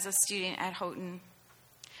me as a student at Houghton.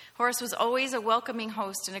 Horace was always a welcoming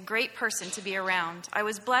host and a great person to be around. I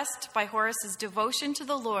was blessed by Horace's devotion to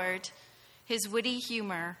the Lord, his witty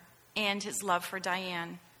humor, and his love for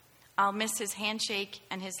Diane. I'll miss his handshake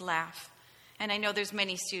and his laugh. And I know there's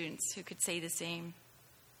many students who could say the same.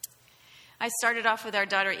 I started off with our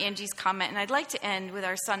daughter Angie's comment, and I'd like to end with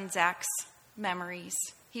our son Zach's memories.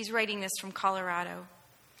 He's writing this from Colorado.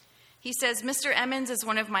 He says, Mr. Emmons is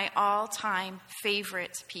one of my all-time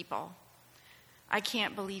favorite people. I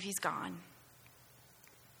can't believe he's gone.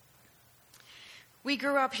 We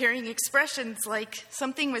grew up hearing expressions like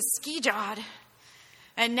something was ski-jawed,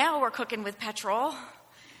 and now we're cooking with petrol.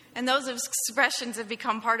 And those expressions have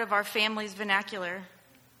become part of our family's vernacular.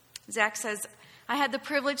 Zach says, I had the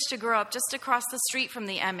privilege to grow up just across the street from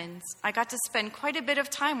the Emmons. I got to spend quite a bit of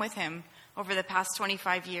time with him over the past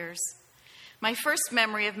 25 years. My first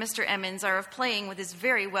memory of Mr. Emmons are of playing with his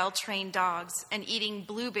very well-trained dogs and eating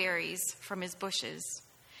blueberries from his bushes.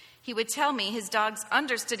 He would tell me his dogs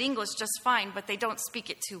understood English just fine, but they don't speak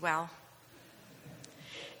it too well.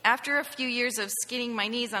 After a few years of skinning my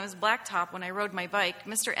knees on his blacktop when I rode my bike,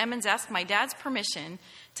 Mr. Emmons asked my dad's permission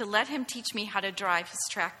to let him teach me how to drive his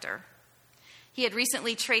tractor. He had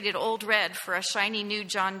recently traded Old Red for a shiny new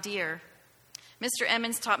John Deere. Mr.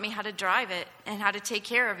 Emmons taught me how to drive it and how to take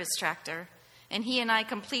care of his tractor, and he and I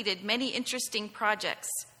completed many interesting projects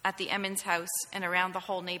at the Emmons house and around the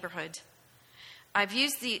whole neighborhood. I've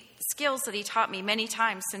used the skills that he taught me many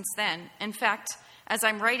times since then. In fact, as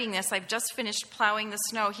I'm writing this, I've just finished plowing the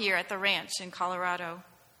snow here at the ranch in Colorado.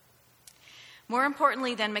 More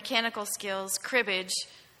importantly than mechanical skills, cribbage,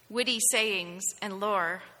 witty sayings, and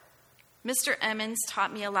lore, Mr. Emmons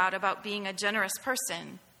taught me a lot about being a generous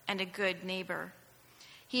person and a good neighbor.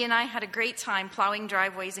 He and I had a great time plowing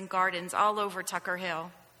driveways and gardens all over Tucker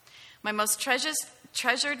Hill. My most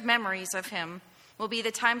treasured memories of him will be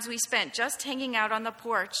the times we spent just hanging out on the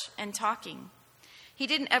porch and talking. He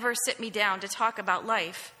didn't ever sit me down to talk about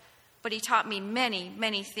life, but he taught me many,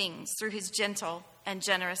 many things through his gentle and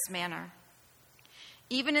generous manner.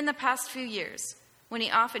 Even in the past few years, when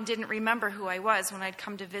he often didn't remember who I was when I'd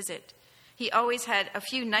come to visit, he always had a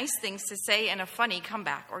few nice things to say and a funny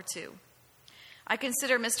comeback or two. I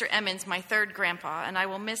consider Mr. Emmons my third grandpa, and I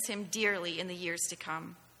will miss him dearly in the years to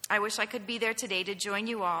come. I wish I could be there today to join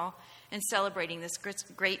you all in celebrating this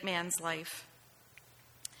great man's life.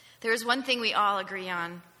 There is one thing we all agree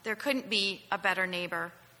on. There couldn't be a better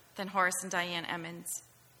neighbor than Horace and Diane Emmons.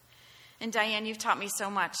 And Diane, you've taught me so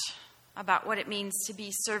much about what it means to be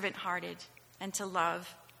servant-hearted and to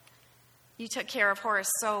love. You took care of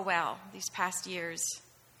Horace so well these past years.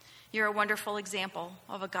 You're a wonderful example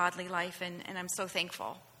of a godly life, and I'm so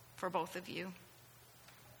thankful for both of you.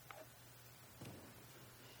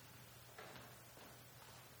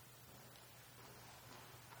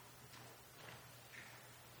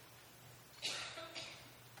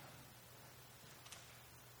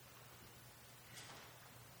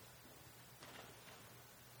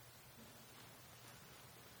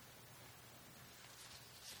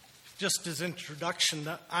 Just as introduction,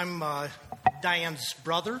 I'm Diane's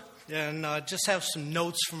brother, and just have some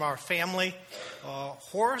notes from our family.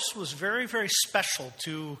 Horace was very, very special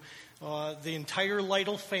to the entire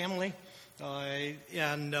Lytle family,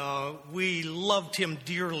 and we loved him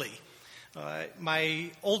dearly. My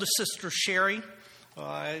oldest sister, Sherry,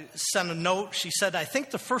 sent a note. She said, I think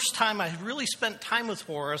the first time I really spent time with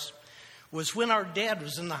Horace was when our dad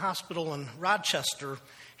was in the hospital in Rochester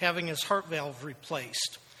having his heart valve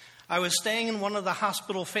replaced. I was staying in one of the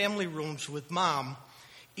hospital family rooms with Mom.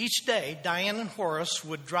 Each day, Diane and Horace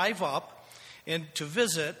would drive up and to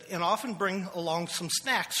visit and often bring along some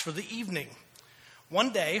snacks for the evening.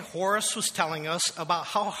 One day, Horace was telling us about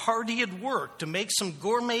how hard he had worked to make some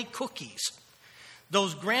gourmet cookies.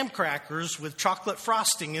 Those graham crackers with chocolate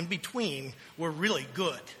frosting in between were really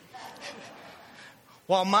good.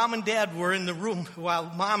 While Mom and Diane were in the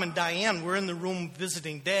room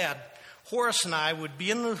visiting Dad, Horace and I would be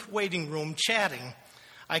in the waiting room chatting.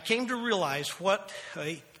 I came to realize what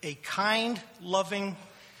a kind, loving,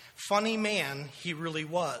 funny man he really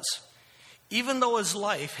was. Even though his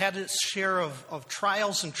life had its share of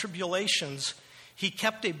trials and tribulations, he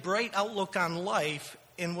kept a bright outlook on life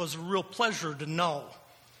and was a real pleasure to know.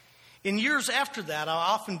 In years after that, I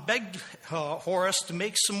often begged Horace to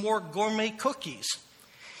make some more gourmet cookies.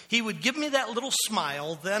 He would give me that little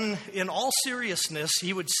smile, then in all seriousness,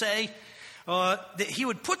 he would say that he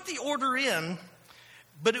would put the order in,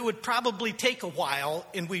 but it would probably take a while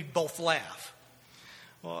and we'd both laugh.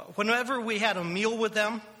 Whenever we had a meal with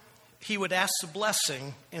them, he would ask the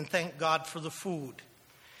blessing and thank God for the food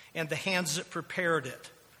and the hands that prepared it.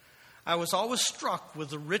 I was always struck with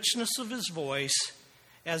the richness of his voice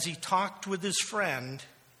as he talked with his friend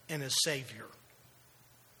and his Savior.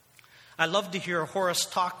 I loved to hear Horace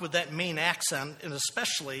talk with that Maine accent, and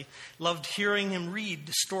especially loved hearing him read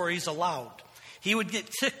stories aloud. He would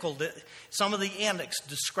get tickled at some of the antics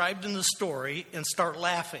described in the story and start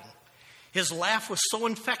laughing. His laugh was so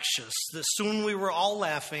infectious that soon we were all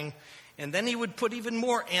laughing, and then he would put even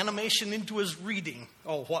more animation into his reading.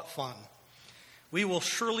 Oh, what fun. We will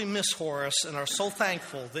surely miss Horace and are so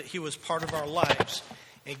thankful that he was part of our lives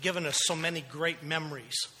and given us so many great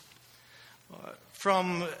memories.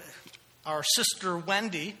 From our sister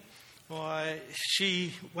Wendy,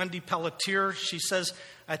 Wendy Pelletier, she says,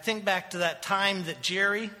 I think back to that time that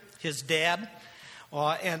Jerry, his dad,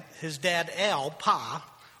 and his dad Al, Pa,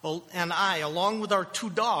 and I, along with our two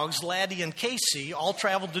dogs, Laddie and Casey, all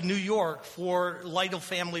traveled to New York for Lytle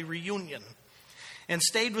family reunion and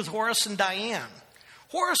stayed with Horace and Diane.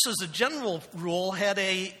 Horace, as a general rule, had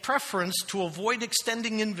a preference to avoid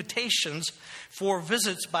extending invitations for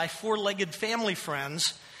visits by four-legged family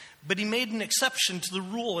friends, but he made an exception to the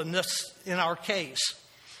rule in our case.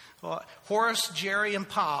 Horace, Jerry, and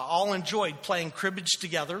Pa all enjoyed playing cribbage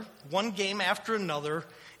together, one game after another,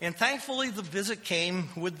 and thankfully the visit came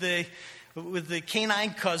with the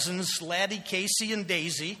canine cousins, Laddie, Casey, and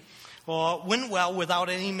Daisy. Went well without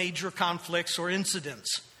any major conflicts or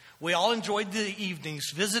incidents. We all enjoyed the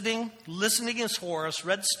evenings visiting, listening as Horace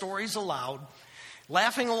read stories aloud,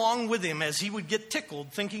 laughing along with him as he would get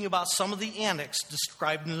tickled thinking about some of the antics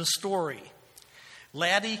described in the story.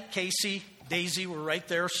 Laddie, Casey, Daisy were right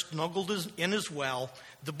there, snuggled in as well.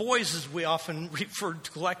 The boys, as we often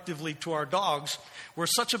referred collectively to our dogs, were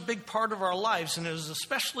such a big part of our lives, and it was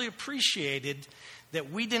especially appreciated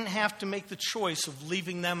that we didn't have to make the choice of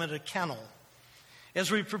leaving them at a kennel. As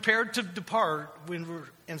we prepared to depart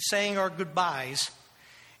and saying our goodbyes,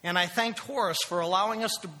 and I thanked Horace for allowing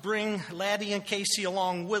us to bring Laddie and Casey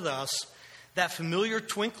along with us, that familiar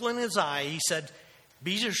twinkle in his eye, he said,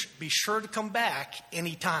 be sure to come back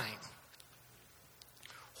anytime.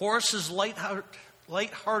 Horace's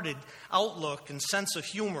light-hearted outlook and sense of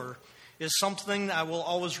humor is something I will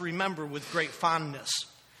always remember with great fondness.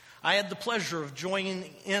 I had the pleasure of joining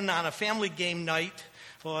in on a family game night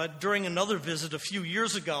during another visit a few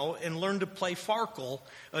years ago and learned to play Farkle,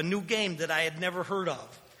 a new game that I had never heard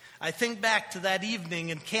of. I think back to that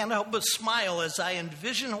evening and can't help but smile as I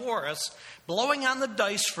envision Horace blowing on the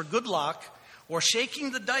dice for good luck or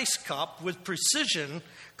shaking the dice cup with precision,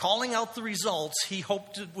 calling out the results he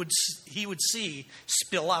hoped he would see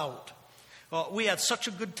spill out. We had such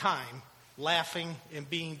a good time laughing and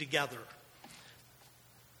being together.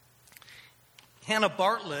 Hannah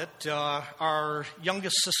Bartlett, our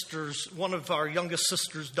youngest sister's, one of our youngest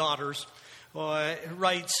sister's daughters,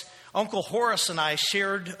 writes, Uncle Horace and I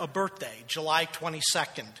shared a birthday, July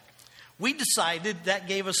 22nd. We decided that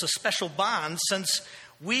gave us a special bond since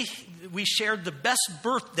we shared the best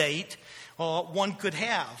birth date one could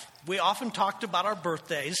have. We often talked about our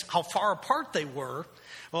birthdays, how far apart they were,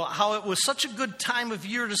 how it was such a good time of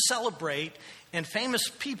year to celebrate, and famous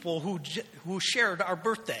people who shared our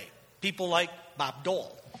birthday, people like Bob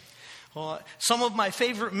Dole. Some of my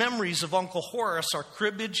favorite memories of Uncle Horace are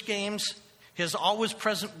cribbage games, his always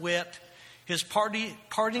present wit, his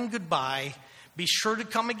parting goodbye, be sure to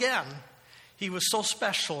come again. He was so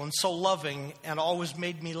special and so loving and always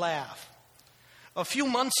made me laugh. A few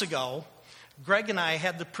months ago, Greg and I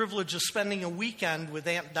had the privilege of spending a weekend with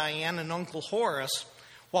Aunt Diane and Uncle Horace,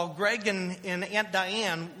 while Greg and Aunt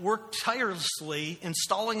Diane worked tirelessly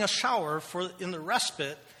installing a shower in the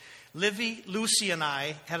respite. Livy, Lucy, and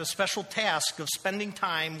I had a special task of spending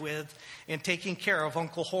time with and taking care of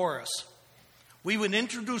Uncle Horace. We would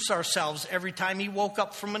introduce ourselves every time he woke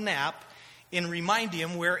up from a nap and remind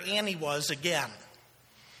him where Annie was again.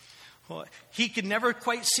 He could never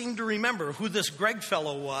quite seem to remember who this Greg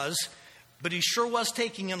fellow was, but he sure was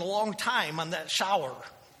taking a long time on that shower.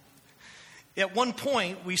 At one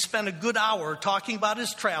point, we spent a good hour talking about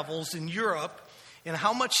his travels in Europe and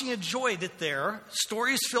how much he enjoyed it there,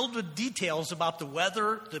 stories filled with details about the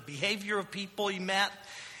weather, the behavior of people he met,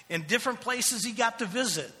 and different places he got to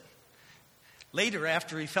visit. Later,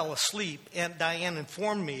 after he fell asleep, Aunt Diane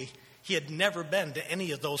informed me he had never been to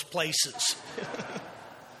any of those places.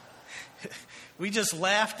 We just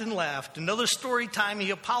laughed and laughed. Another story time,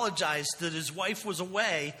 he apologized that his wife was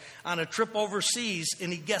away on a trip overseas,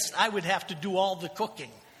 and he guessed I would have to do all the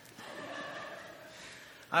cooking.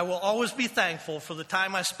 I will always be thankful for the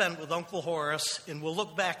time I spent with Uncle Horace and will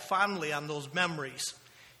look back fondly on those memories.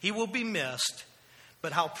 He will be missed,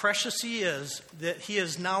 but how precious he is that he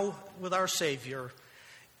is now with our Savior.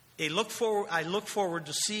 I look forward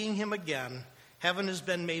to seeing him again. Heaven has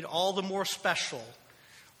been made all the more special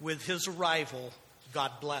with his arrival.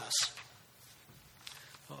 God bless.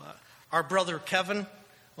 Our brother Kevin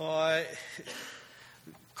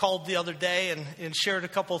called the other day and shared a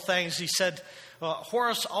couple of things. He said,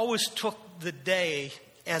 Horace always took the day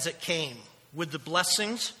as it came, with the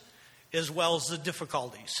blessings as well as the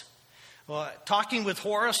difficulties. Talking with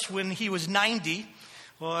Horace when he was 90,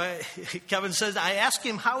 Kevin says, I asked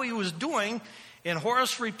him how he was doing, and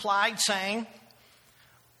Horace replied saying,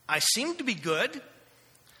 I seem to be good.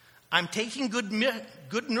 I'm taking good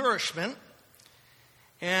nourishment.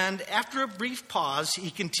 And after a brief pause,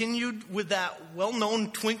 he continued with that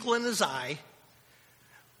well-known twinkle in his eye,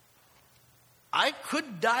 I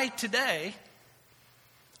could die today,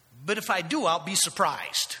 but if I do, I'll be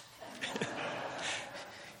surprised.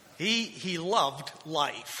 He loved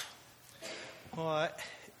life.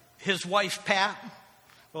 His wife, Pat,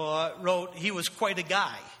 wrote, he was quite a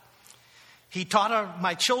guy. He taught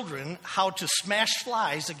my children how to smash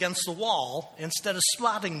flies against the wall instead of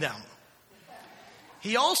swatting them.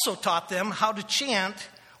 He also taught them how to chant,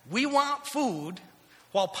 we want food,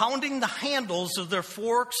 while pounding the handles of their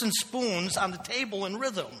forks and spoons on the table in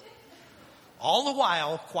rhythm. All the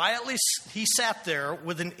while, quietly he sat there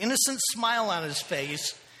with an innocent smile on his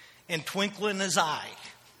face and twinkle in his eye.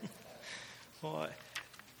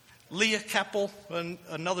 Leah Keppel,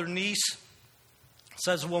 another niece,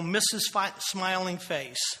 says, we'll miss his smiling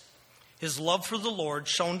face, his love for the Lord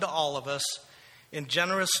shown to all of us, and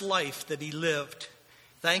generous life that he lived.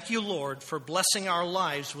 Thank you, Lord, for blessing our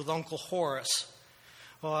lives with Uncle Horace.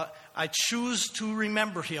 I choose to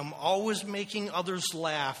remember him, always making others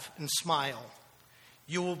laugh and smile.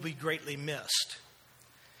 You will be greatly missed.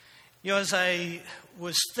 As I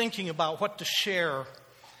was thinking about what to share,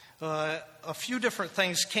 a few different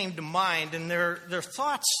things came to mind, and they're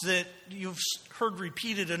thoughts that you've heard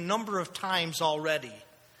repeated a number of times already.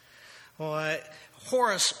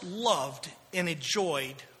 Horace loved and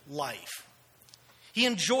enjoyed life. He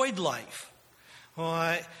enjoyed life.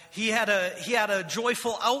 He had a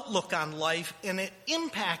joyful outlook on life, and it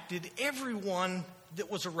impacted everyone that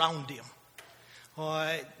was around him.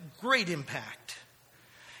 Great impact.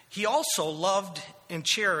 He also loved and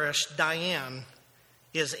cherished Diane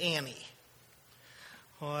as Annie,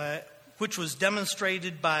 which was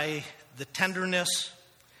demonstrated by the tenderness,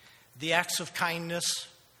 the acts of kindness,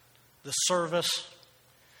 the service,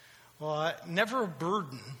 never a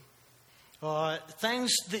burden.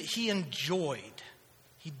 Things that he enjoyed.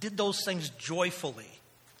 He did those things joyfully.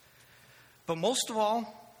 But most of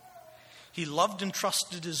all, he loved and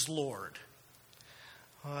trusted his Lord.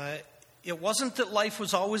 It wasn't that life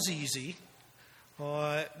was always easy.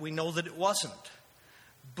 We know that it wasn't.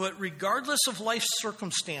 But regardless of life's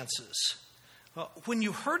circumstances, when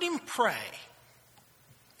you heard him pray,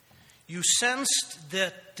 you sensed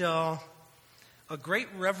that a great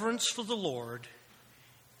reverence for the Lord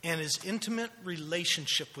and his intimate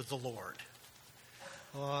relationship with the Lord.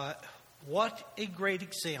 What a great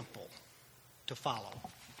example to follow.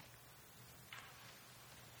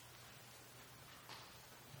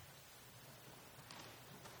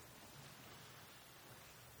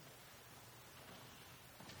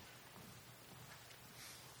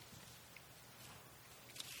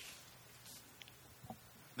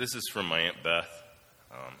 This is from my Aunt Beth.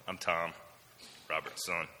 I'm Tom, Robert's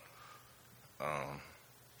son.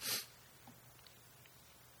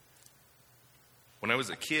 When I was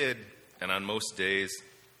a kid, and on most days,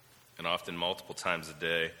 and often multiple times a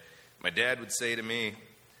day, my dad would say to me,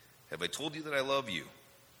 have I told you that I love you?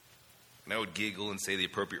 And I would giggle and say the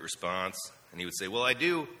appropriate response, and he would say, well, I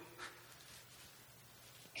do.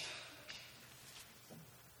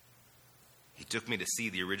 He took me to see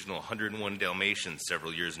the original 101 Dalmatians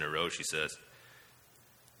several years in a row, she says.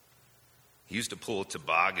 He used to pull a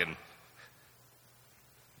toboggan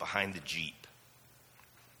behind the Jeep.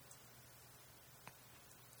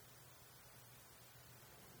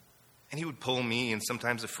 And he would pull me and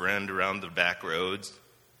sometimes a friend around the back roads.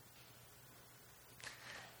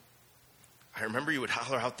 I remember he would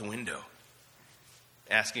holler out the window,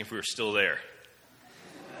 asking if we were still there.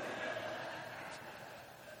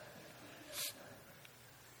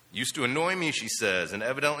 Used to annoy me, she says, and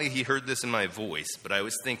evidently he heard this in my voice, but I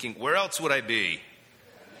was thinking, where else would I be?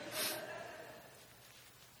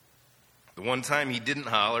 The one time he didn't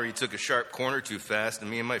holler, he took a sharp corner too fast,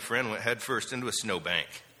 and me and my friend went headfirst into a snowbank.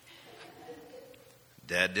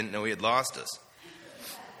 Dad didn't know he had lost us.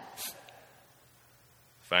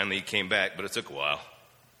 Finally, he came back, but it took a while.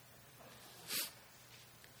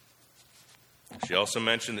 She also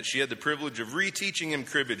mentioned that she had the privilege of reteaching him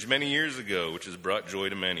cribbage many years ago, which has brought joy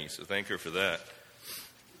to many, so thank her for that.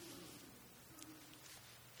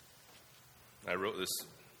 I wrote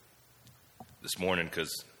this morning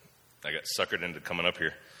because I got suckered into coming up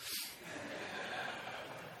here.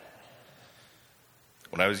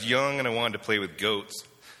 When I was young and I wanted to play with goats,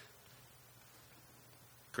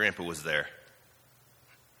 Grandpa was there.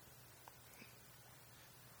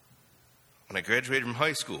 When I graduated from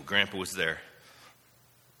high school, Grandpa was there.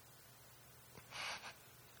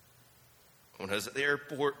 When I was at the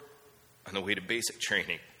airport on the way to basic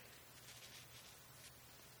training,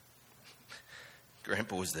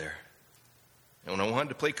 Grandpa was there. And when I wanted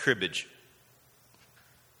to play cribbage,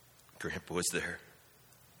 Grandpa was there.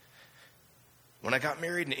 When I got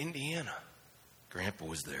married in Indiana, Grandpa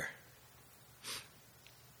was there.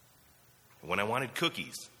 When I wanted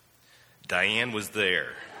cookies, Diane was there.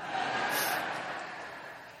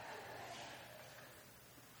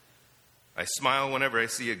 I smile whenever I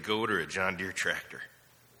see a goat or a John Deere tractor,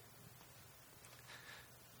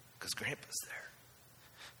 because Grandpa's there.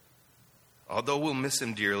 Although we'll miss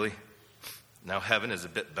him dearly, now heaven is a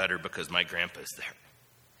bit better because my grandpa's there.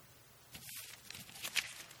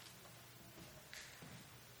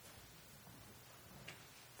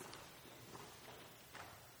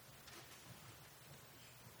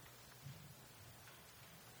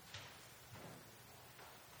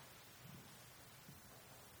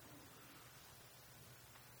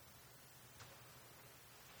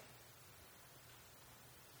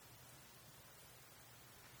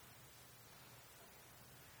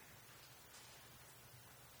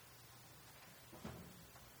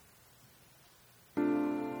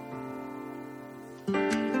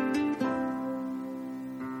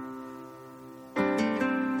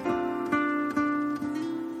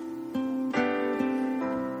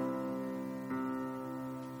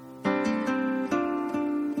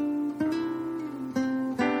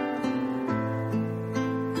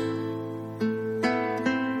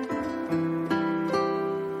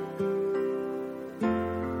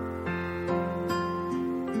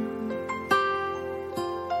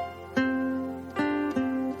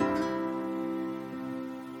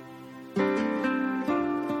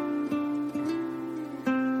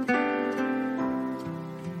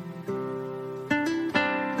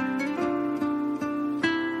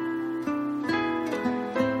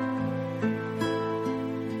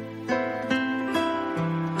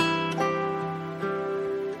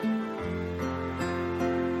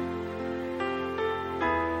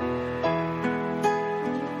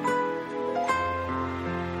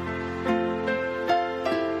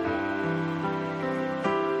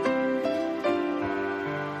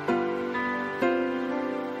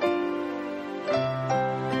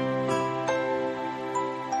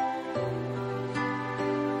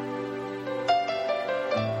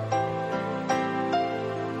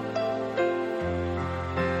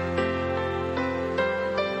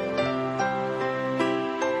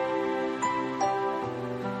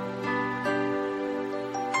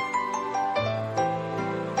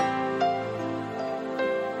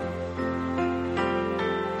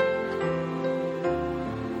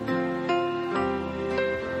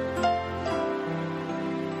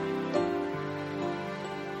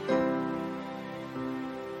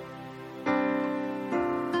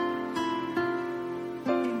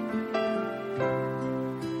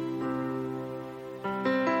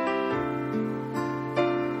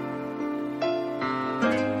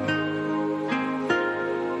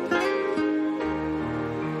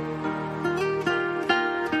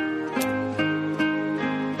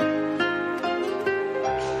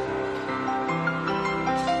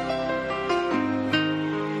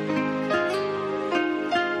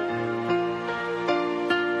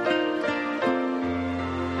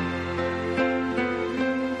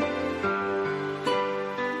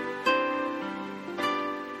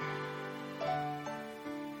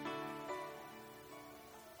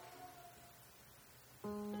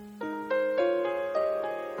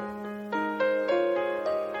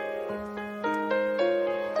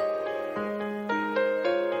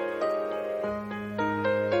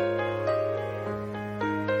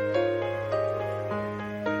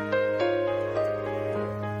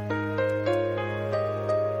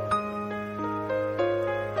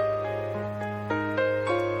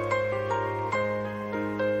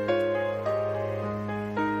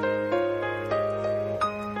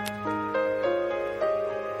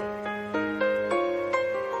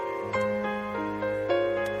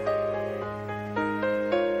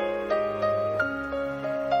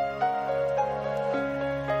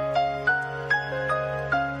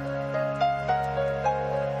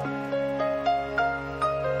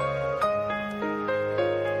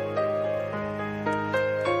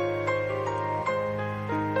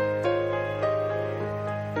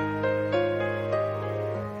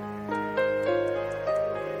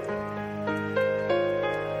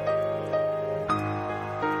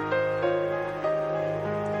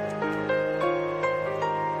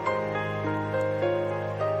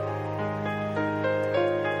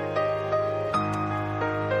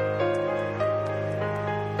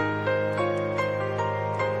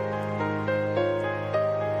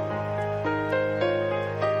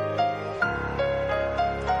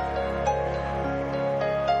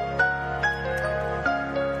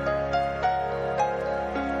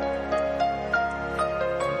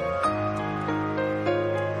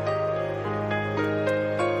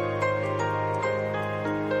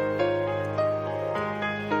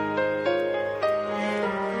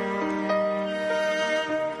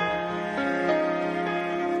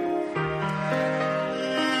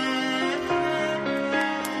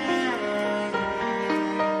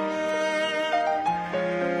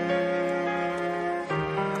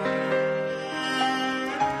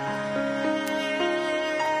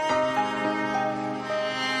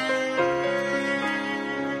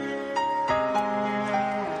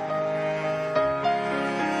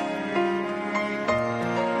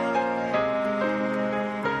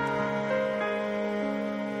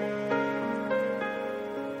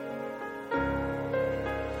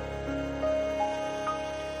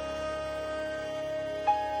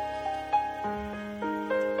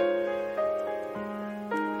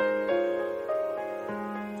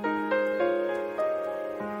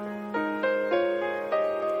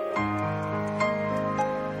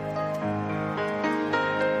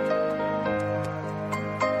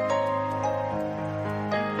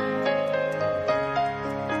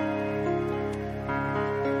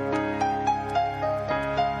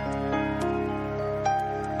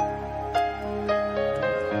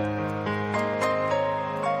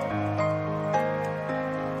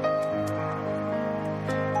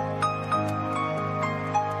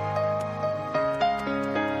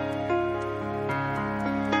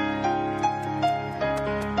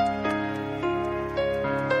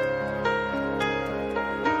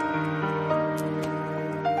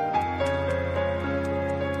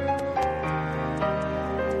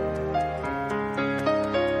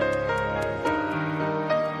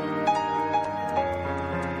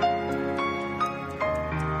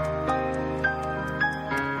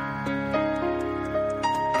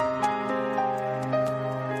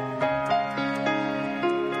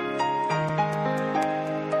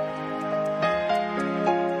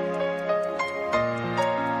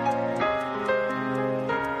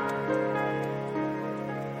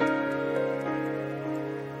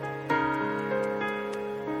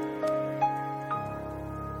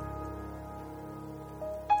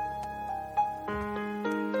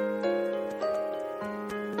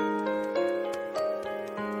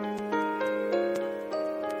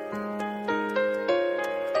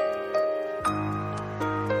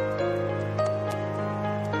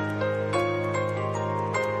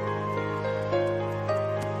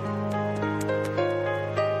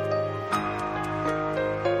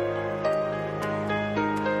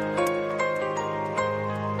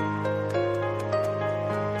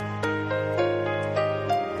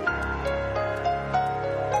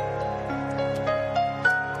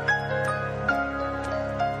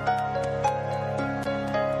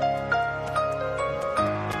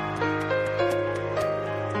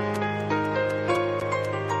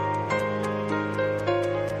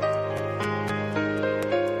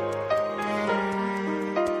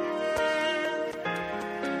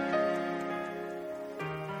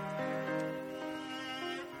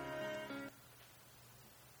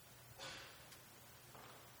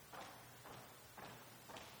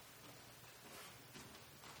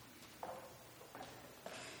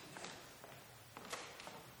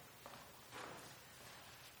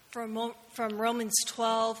 From Romans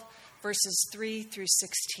 12, verses 3 through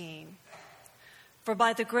 16. For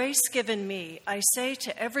by the grace given me, I say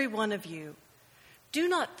to every one of you, do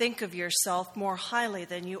not think of yourself more highly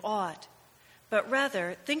than you ought, but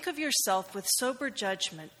rather think of yourself with sober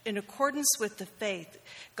judgment in accordance with the faith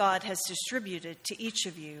God has distributed to each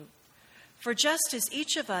of you. For just as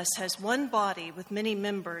each of us has one body with many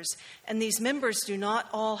members, and these members do not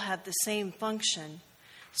all have the same function,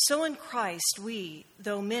 so in Christ we,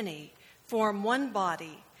 though many, form one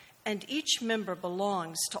body, and each member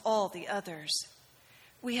belongs to all the others.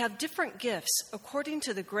 We have different gifts according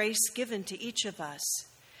to the grace given to each of us.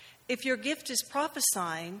 If your gift is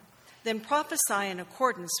prophesying, then prophesy in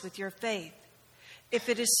accordance with your faith. If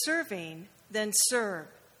it is serving, then serve.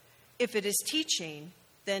 If it is teaching,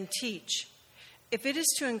 then teach. If it is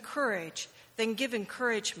to encourage, then give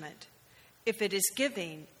encouragement. If it is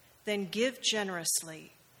giving, then give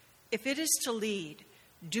generously. If it is to lead,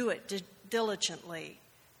 do it diligently.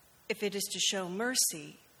 If it is to show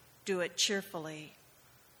mercy, do it cheerfully.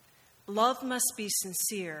 Love must be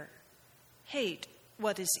sincere. Hate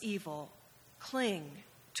what is evil. Cling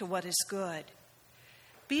to what is good.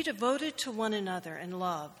 Be devoted to one another in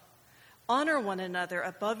love. Honor one another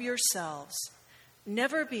above yourselves.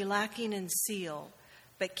 Never be lacking in zeal,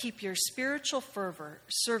 but keep your spiritual fervor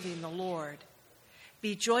serving the Lord.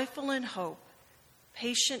 Be joyful in hope,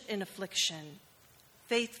 patient in affliction,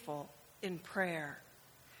 faithful in prayer.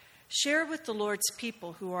 Share with the Lord's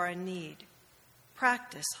people who are in need.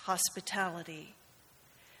 Practice hospitality.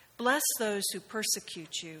 Bless those who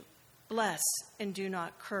persecute you. Bless and do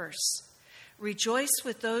not curse. Rejoice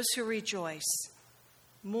with those who rejoice.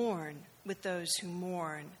 Mourn with those who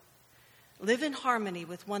mourn. Live in harmony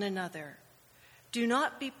with one another. Do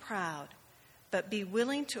not be proud, but be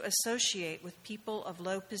willing to associate with people of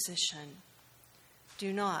low position.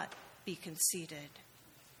 Do not be conceited.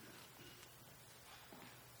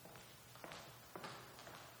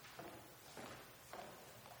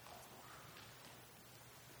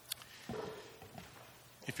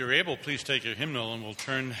 If you're able, please take your hymnal and we'll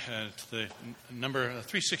turn to the number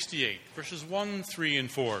 368, verses 1, 3, and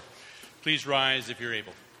 4. Please rise if you're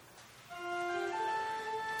able.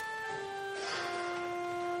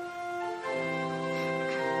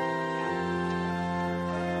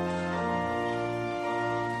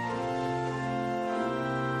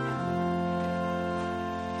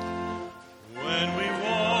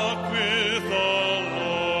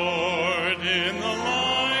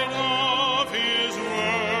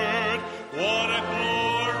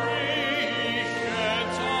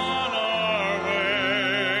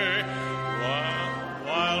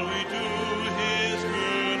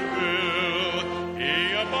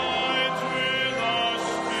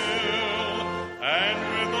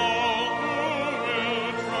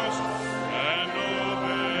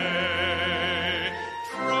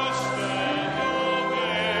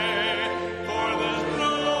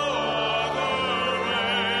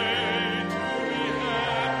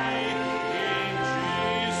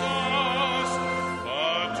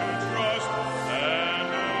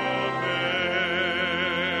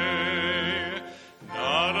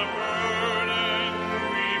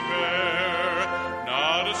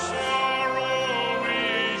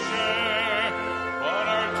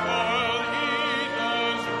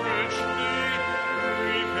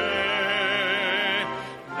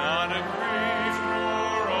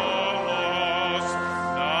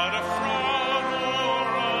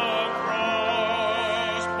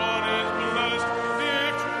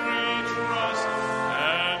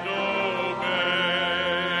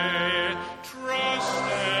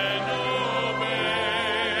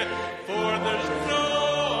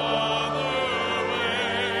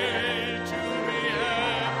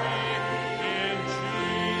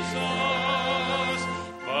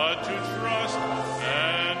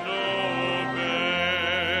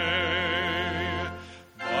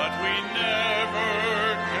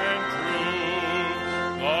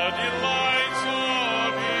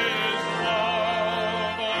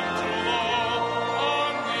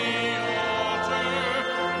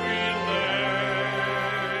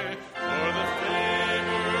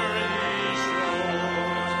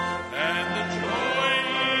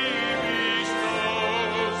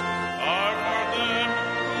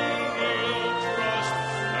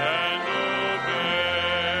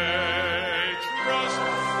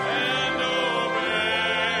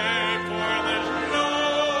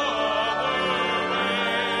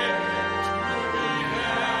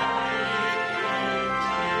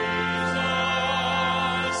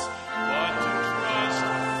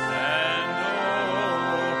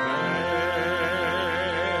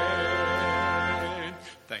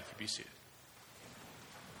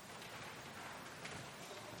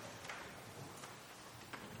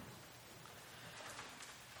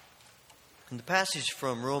 In the passage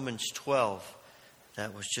from Romans 12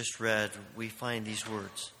 that was just read, we find these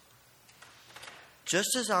words.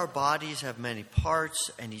 Just as our bodies have many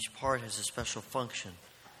parts and each part has a special function,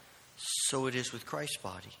 so it is with Christ's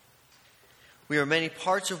body. We are many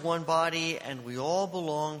parts of one body and we all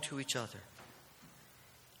belong to each other.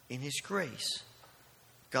 In His grace,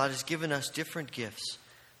 God has given us different gifts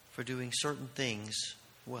for doing certain things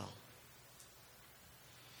well.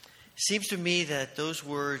 It seems to me that those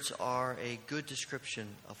words are a good description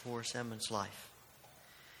of Horace Emmons' life.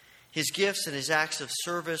 His gifts and his acts of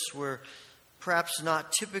service were perhaps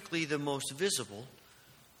not typically the most visible,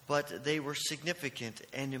 but they were significant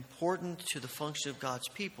and important to the function of God's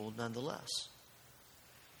people nonetheless.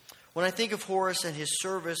 When I think of Horace and his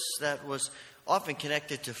service that was often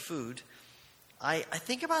connected to food, I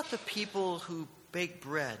think about the people who baked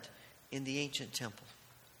bread in the ancient temple.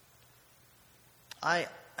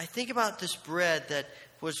 I think about this bread that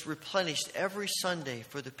was replenished every Sunday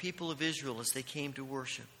for the people of Israel as they came to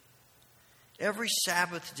worship. Every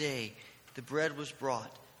Sabbath day, the bread was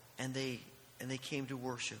brought, and they came to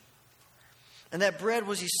worship. And that bread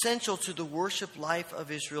was essential to the worship life of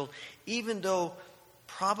Israel, even though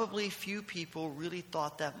probably few people really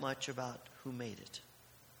thought that much about who made it.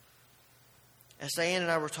 As Diane and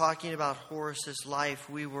I were talking about Horace's life,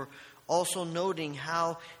 we were also noting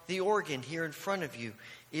how the organ here in front of you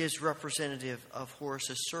is representative of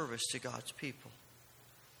Horace's service to God's people.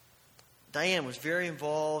 Diane was very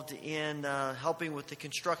involved in helping with the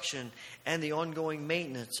construction and the ongoing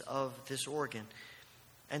maintenance of this organ.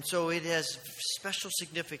 And so it has special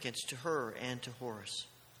significance to her and to Horace.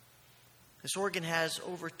 This organ has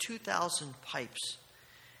over 2,000 pipes,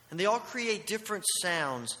 and they all create different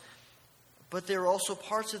sounds, but there are also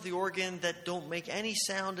parts of the organ that don't make any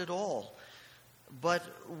sound at all. But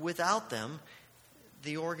without them,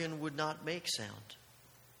 the organ would not make sound.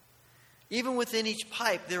 Even within each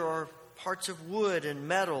pipe, there are parts of wood and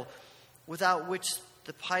metal without which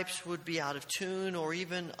the pipes would be out of tune or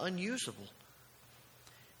even unusable.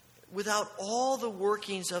 Without all the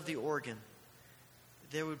workings of the organ,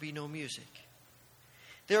 there would be no music.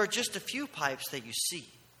 There are just a few pipes that you see.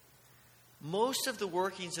 Most of the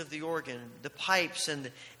workings of the organ, the pipes and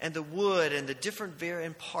the wood and the different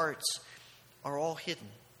varying parts are all hidden,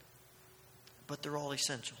 but they're all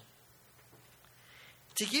essential.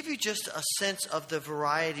 To give you just a sense of the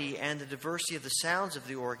variety and the diversity of the sounds of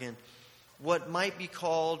the organ, what might be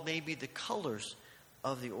called maybe the colors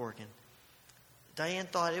of the organ, Diane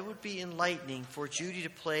thought it would be enlightening for Judy to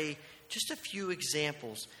play just a few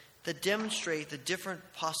examples that demonstrate the different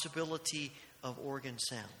possibility of organ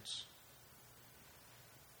sounds.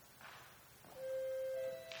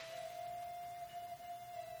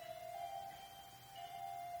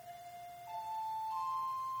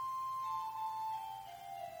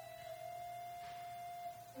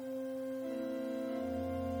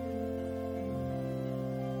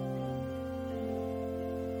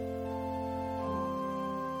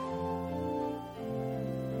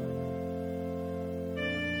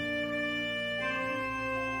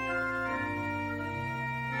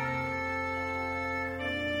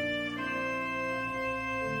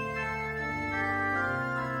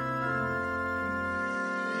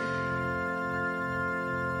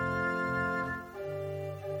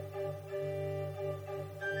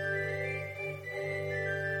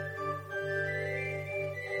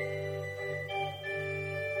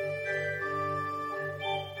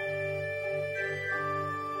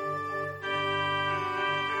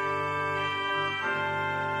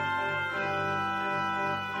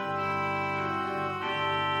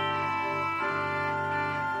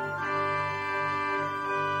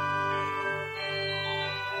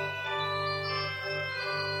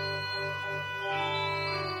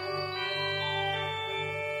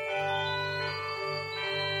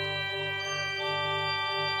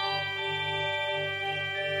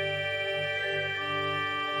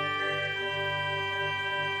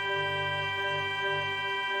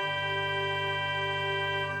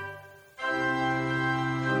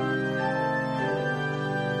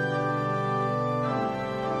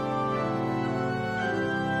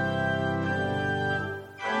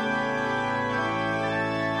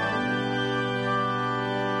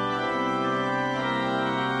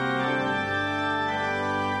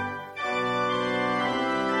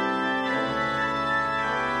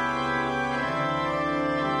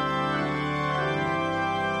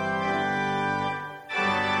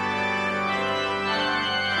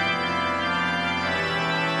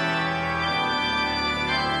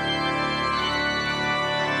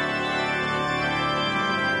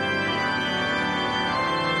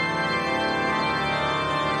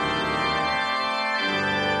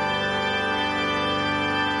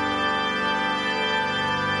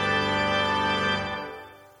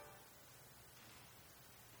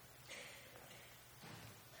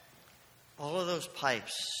 those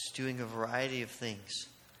pipes doing a variety of things,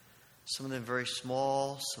 some of them very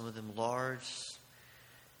small, some of them large,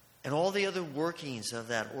 and all the other workings of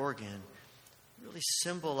that organ really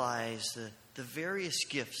symbolize the various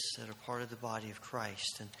gifts that are part of the body of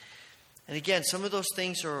Christ. And again, some of those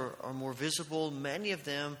things are more visible. Many of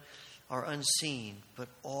them are unseen, but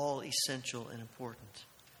all essential and important.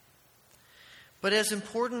 But as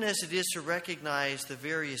important as it is to recognize the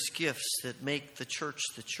various gifts that make the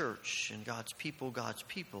church and God's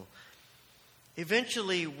people,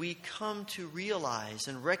 eventually we come to realize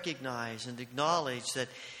and recognize and acknowledge that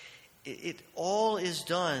it all is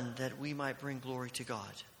done that we might bring glory to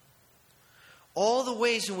God. All the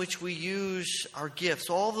ways in which we use our gifts,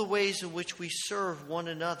 all the ways in which we serve one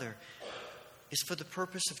another is for the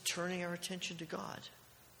purpose of turning our attention to God.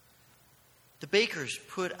 The bakers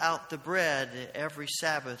put out the bread every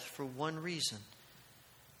Sabbath for one reason: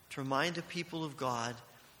 to remind the people of God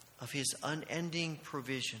of His unending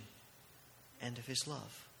provision and of His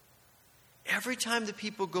love. Every time the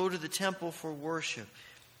people go to the temple for worship,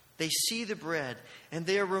 they see the bread and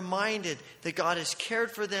they are reminded that God has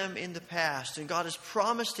cared for them in the past and God has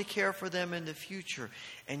promised to care for them in the future,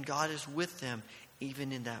 and God is with them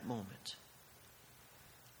even in that moment.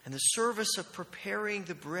 And the service of preparing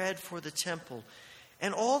the bread for the temple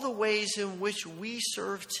and all the ways in which we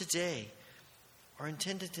serve today are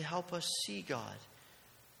intended to help us see God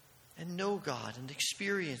and know God and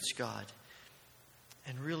experience God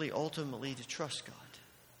and really ultimately to trust God.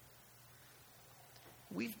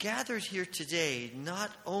 We've gathered here today not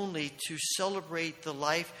only to celebrate the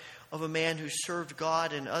life of a man who served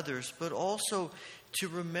God and others, but also to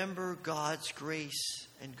remember God's grace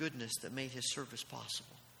and goodness that made His service possible.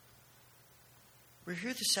 We're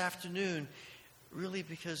here this afternoon really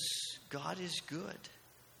because God is good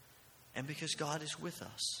and because God is with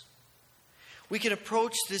us. We can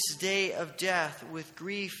approach this day of death with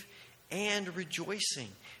grief and rejoicing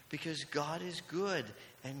because God is good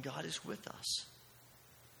and God is with us.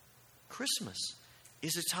 Christmas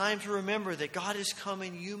is a time to remember that God has come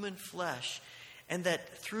in human flesh and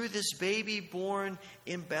that through this baby born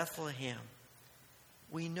in Bethlehem,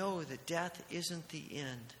 we know that death isn't the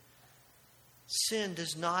end. Sin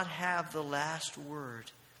does not have the last word.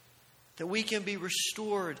 That we can be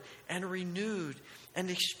restored and renewed and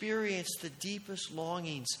experience the deepest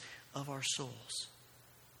longings of our souls.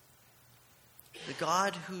 The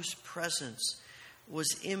God whose presence was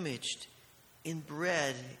imaged in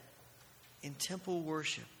bread in temple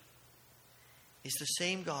worship is the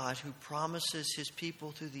same God who promises His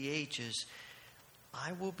people through the ages,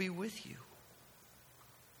 "I will be with you."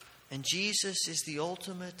 And Jesus is the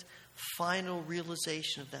ultimate, final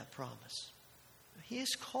realization of that promise. He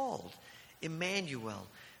is called Emmanuel,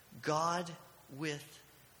 God with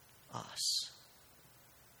us.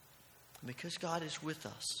 And because God is with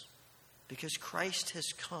us, because Christ has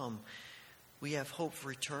come, we have hope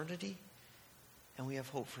for eternity and we have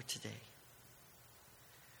hope for today.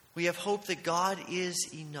 We have hope that God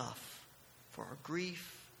is enough for our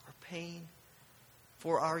grief, our pain,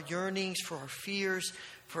 for our yearnings, for our fears,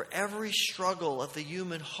 for every struggle of the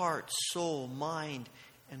human heart, soul, mind,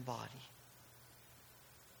 and body.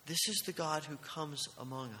 This is the God who comes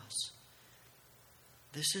among us.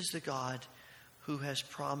 This is the God who has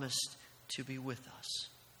promised to be with us.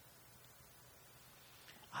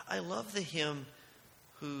 I love the hymn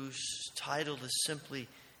whose title is simply,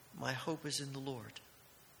 "My Hope is in the Lord."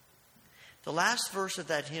 The last verse of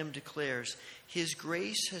that hymn declares, "His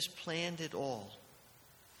grace has planned it all.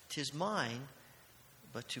 'Tis mine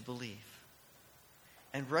but to believe,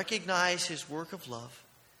 and recognize His work of love,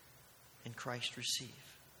 and Christ receive.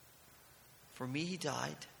 For me He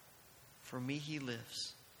died, for me He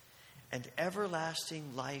lives, and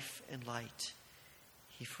everlasting life and light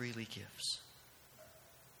He freely gives."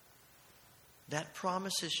 That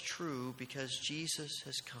promise is true because Jesus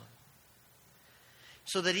has come.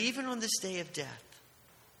 So that even on this day of death,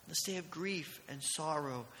 this day of grief and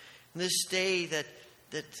sorrow, this day that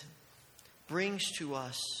brings to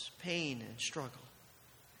us pain and struggle,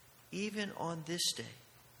 even on this day,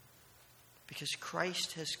 because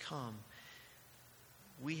Christ has come,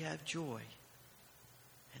 we have joy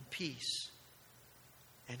and peace,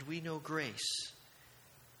 and we know grace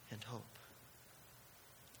and hope.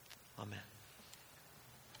 Amen.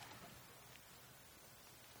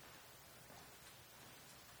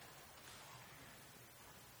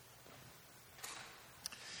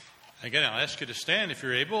 Again, I'll ask you to stand if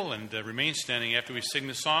you're able and remain standing after we sing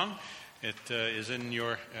the song. It is in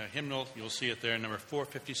your hymnal. You'll see it there, number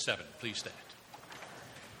 457. Please stand.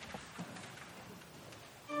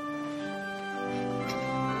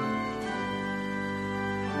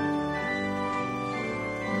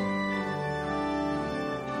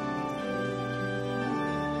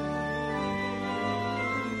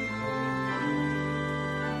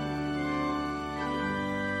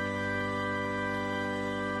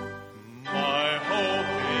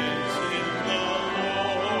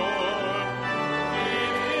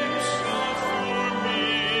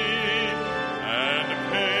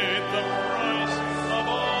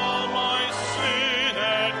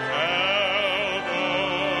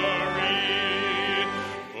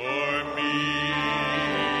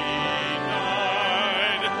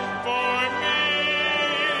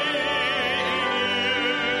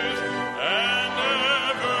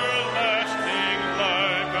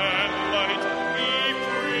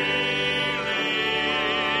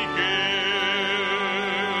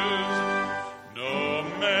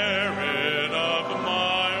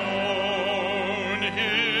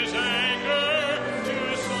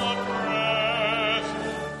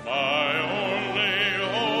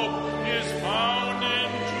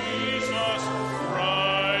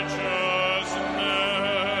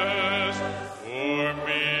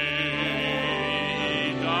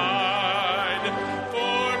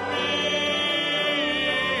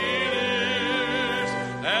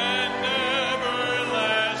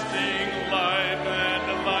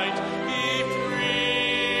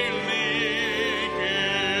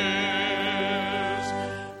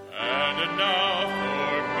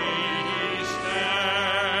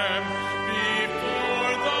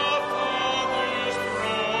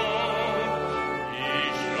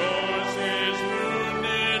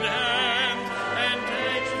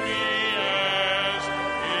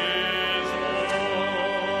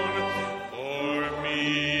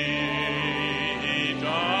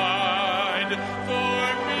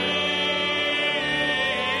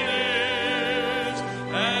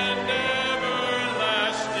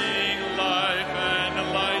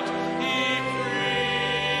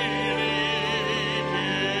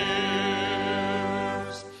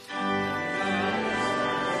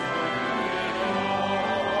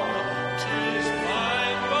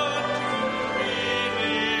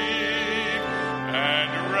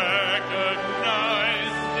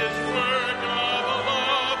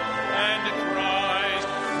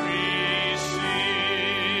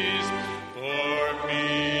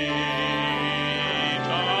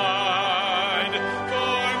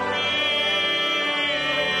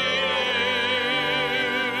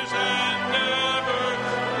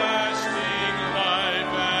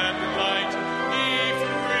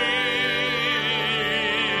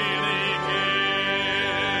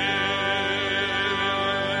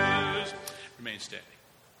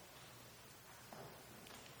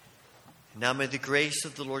 Now may the grace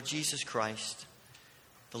of the Lord Jesus Christ,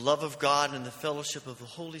 the love of God, and the fellowship of the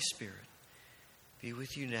Holy Spirit be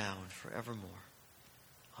with you now and forevermore.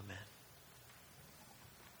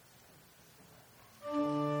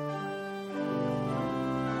 Amen.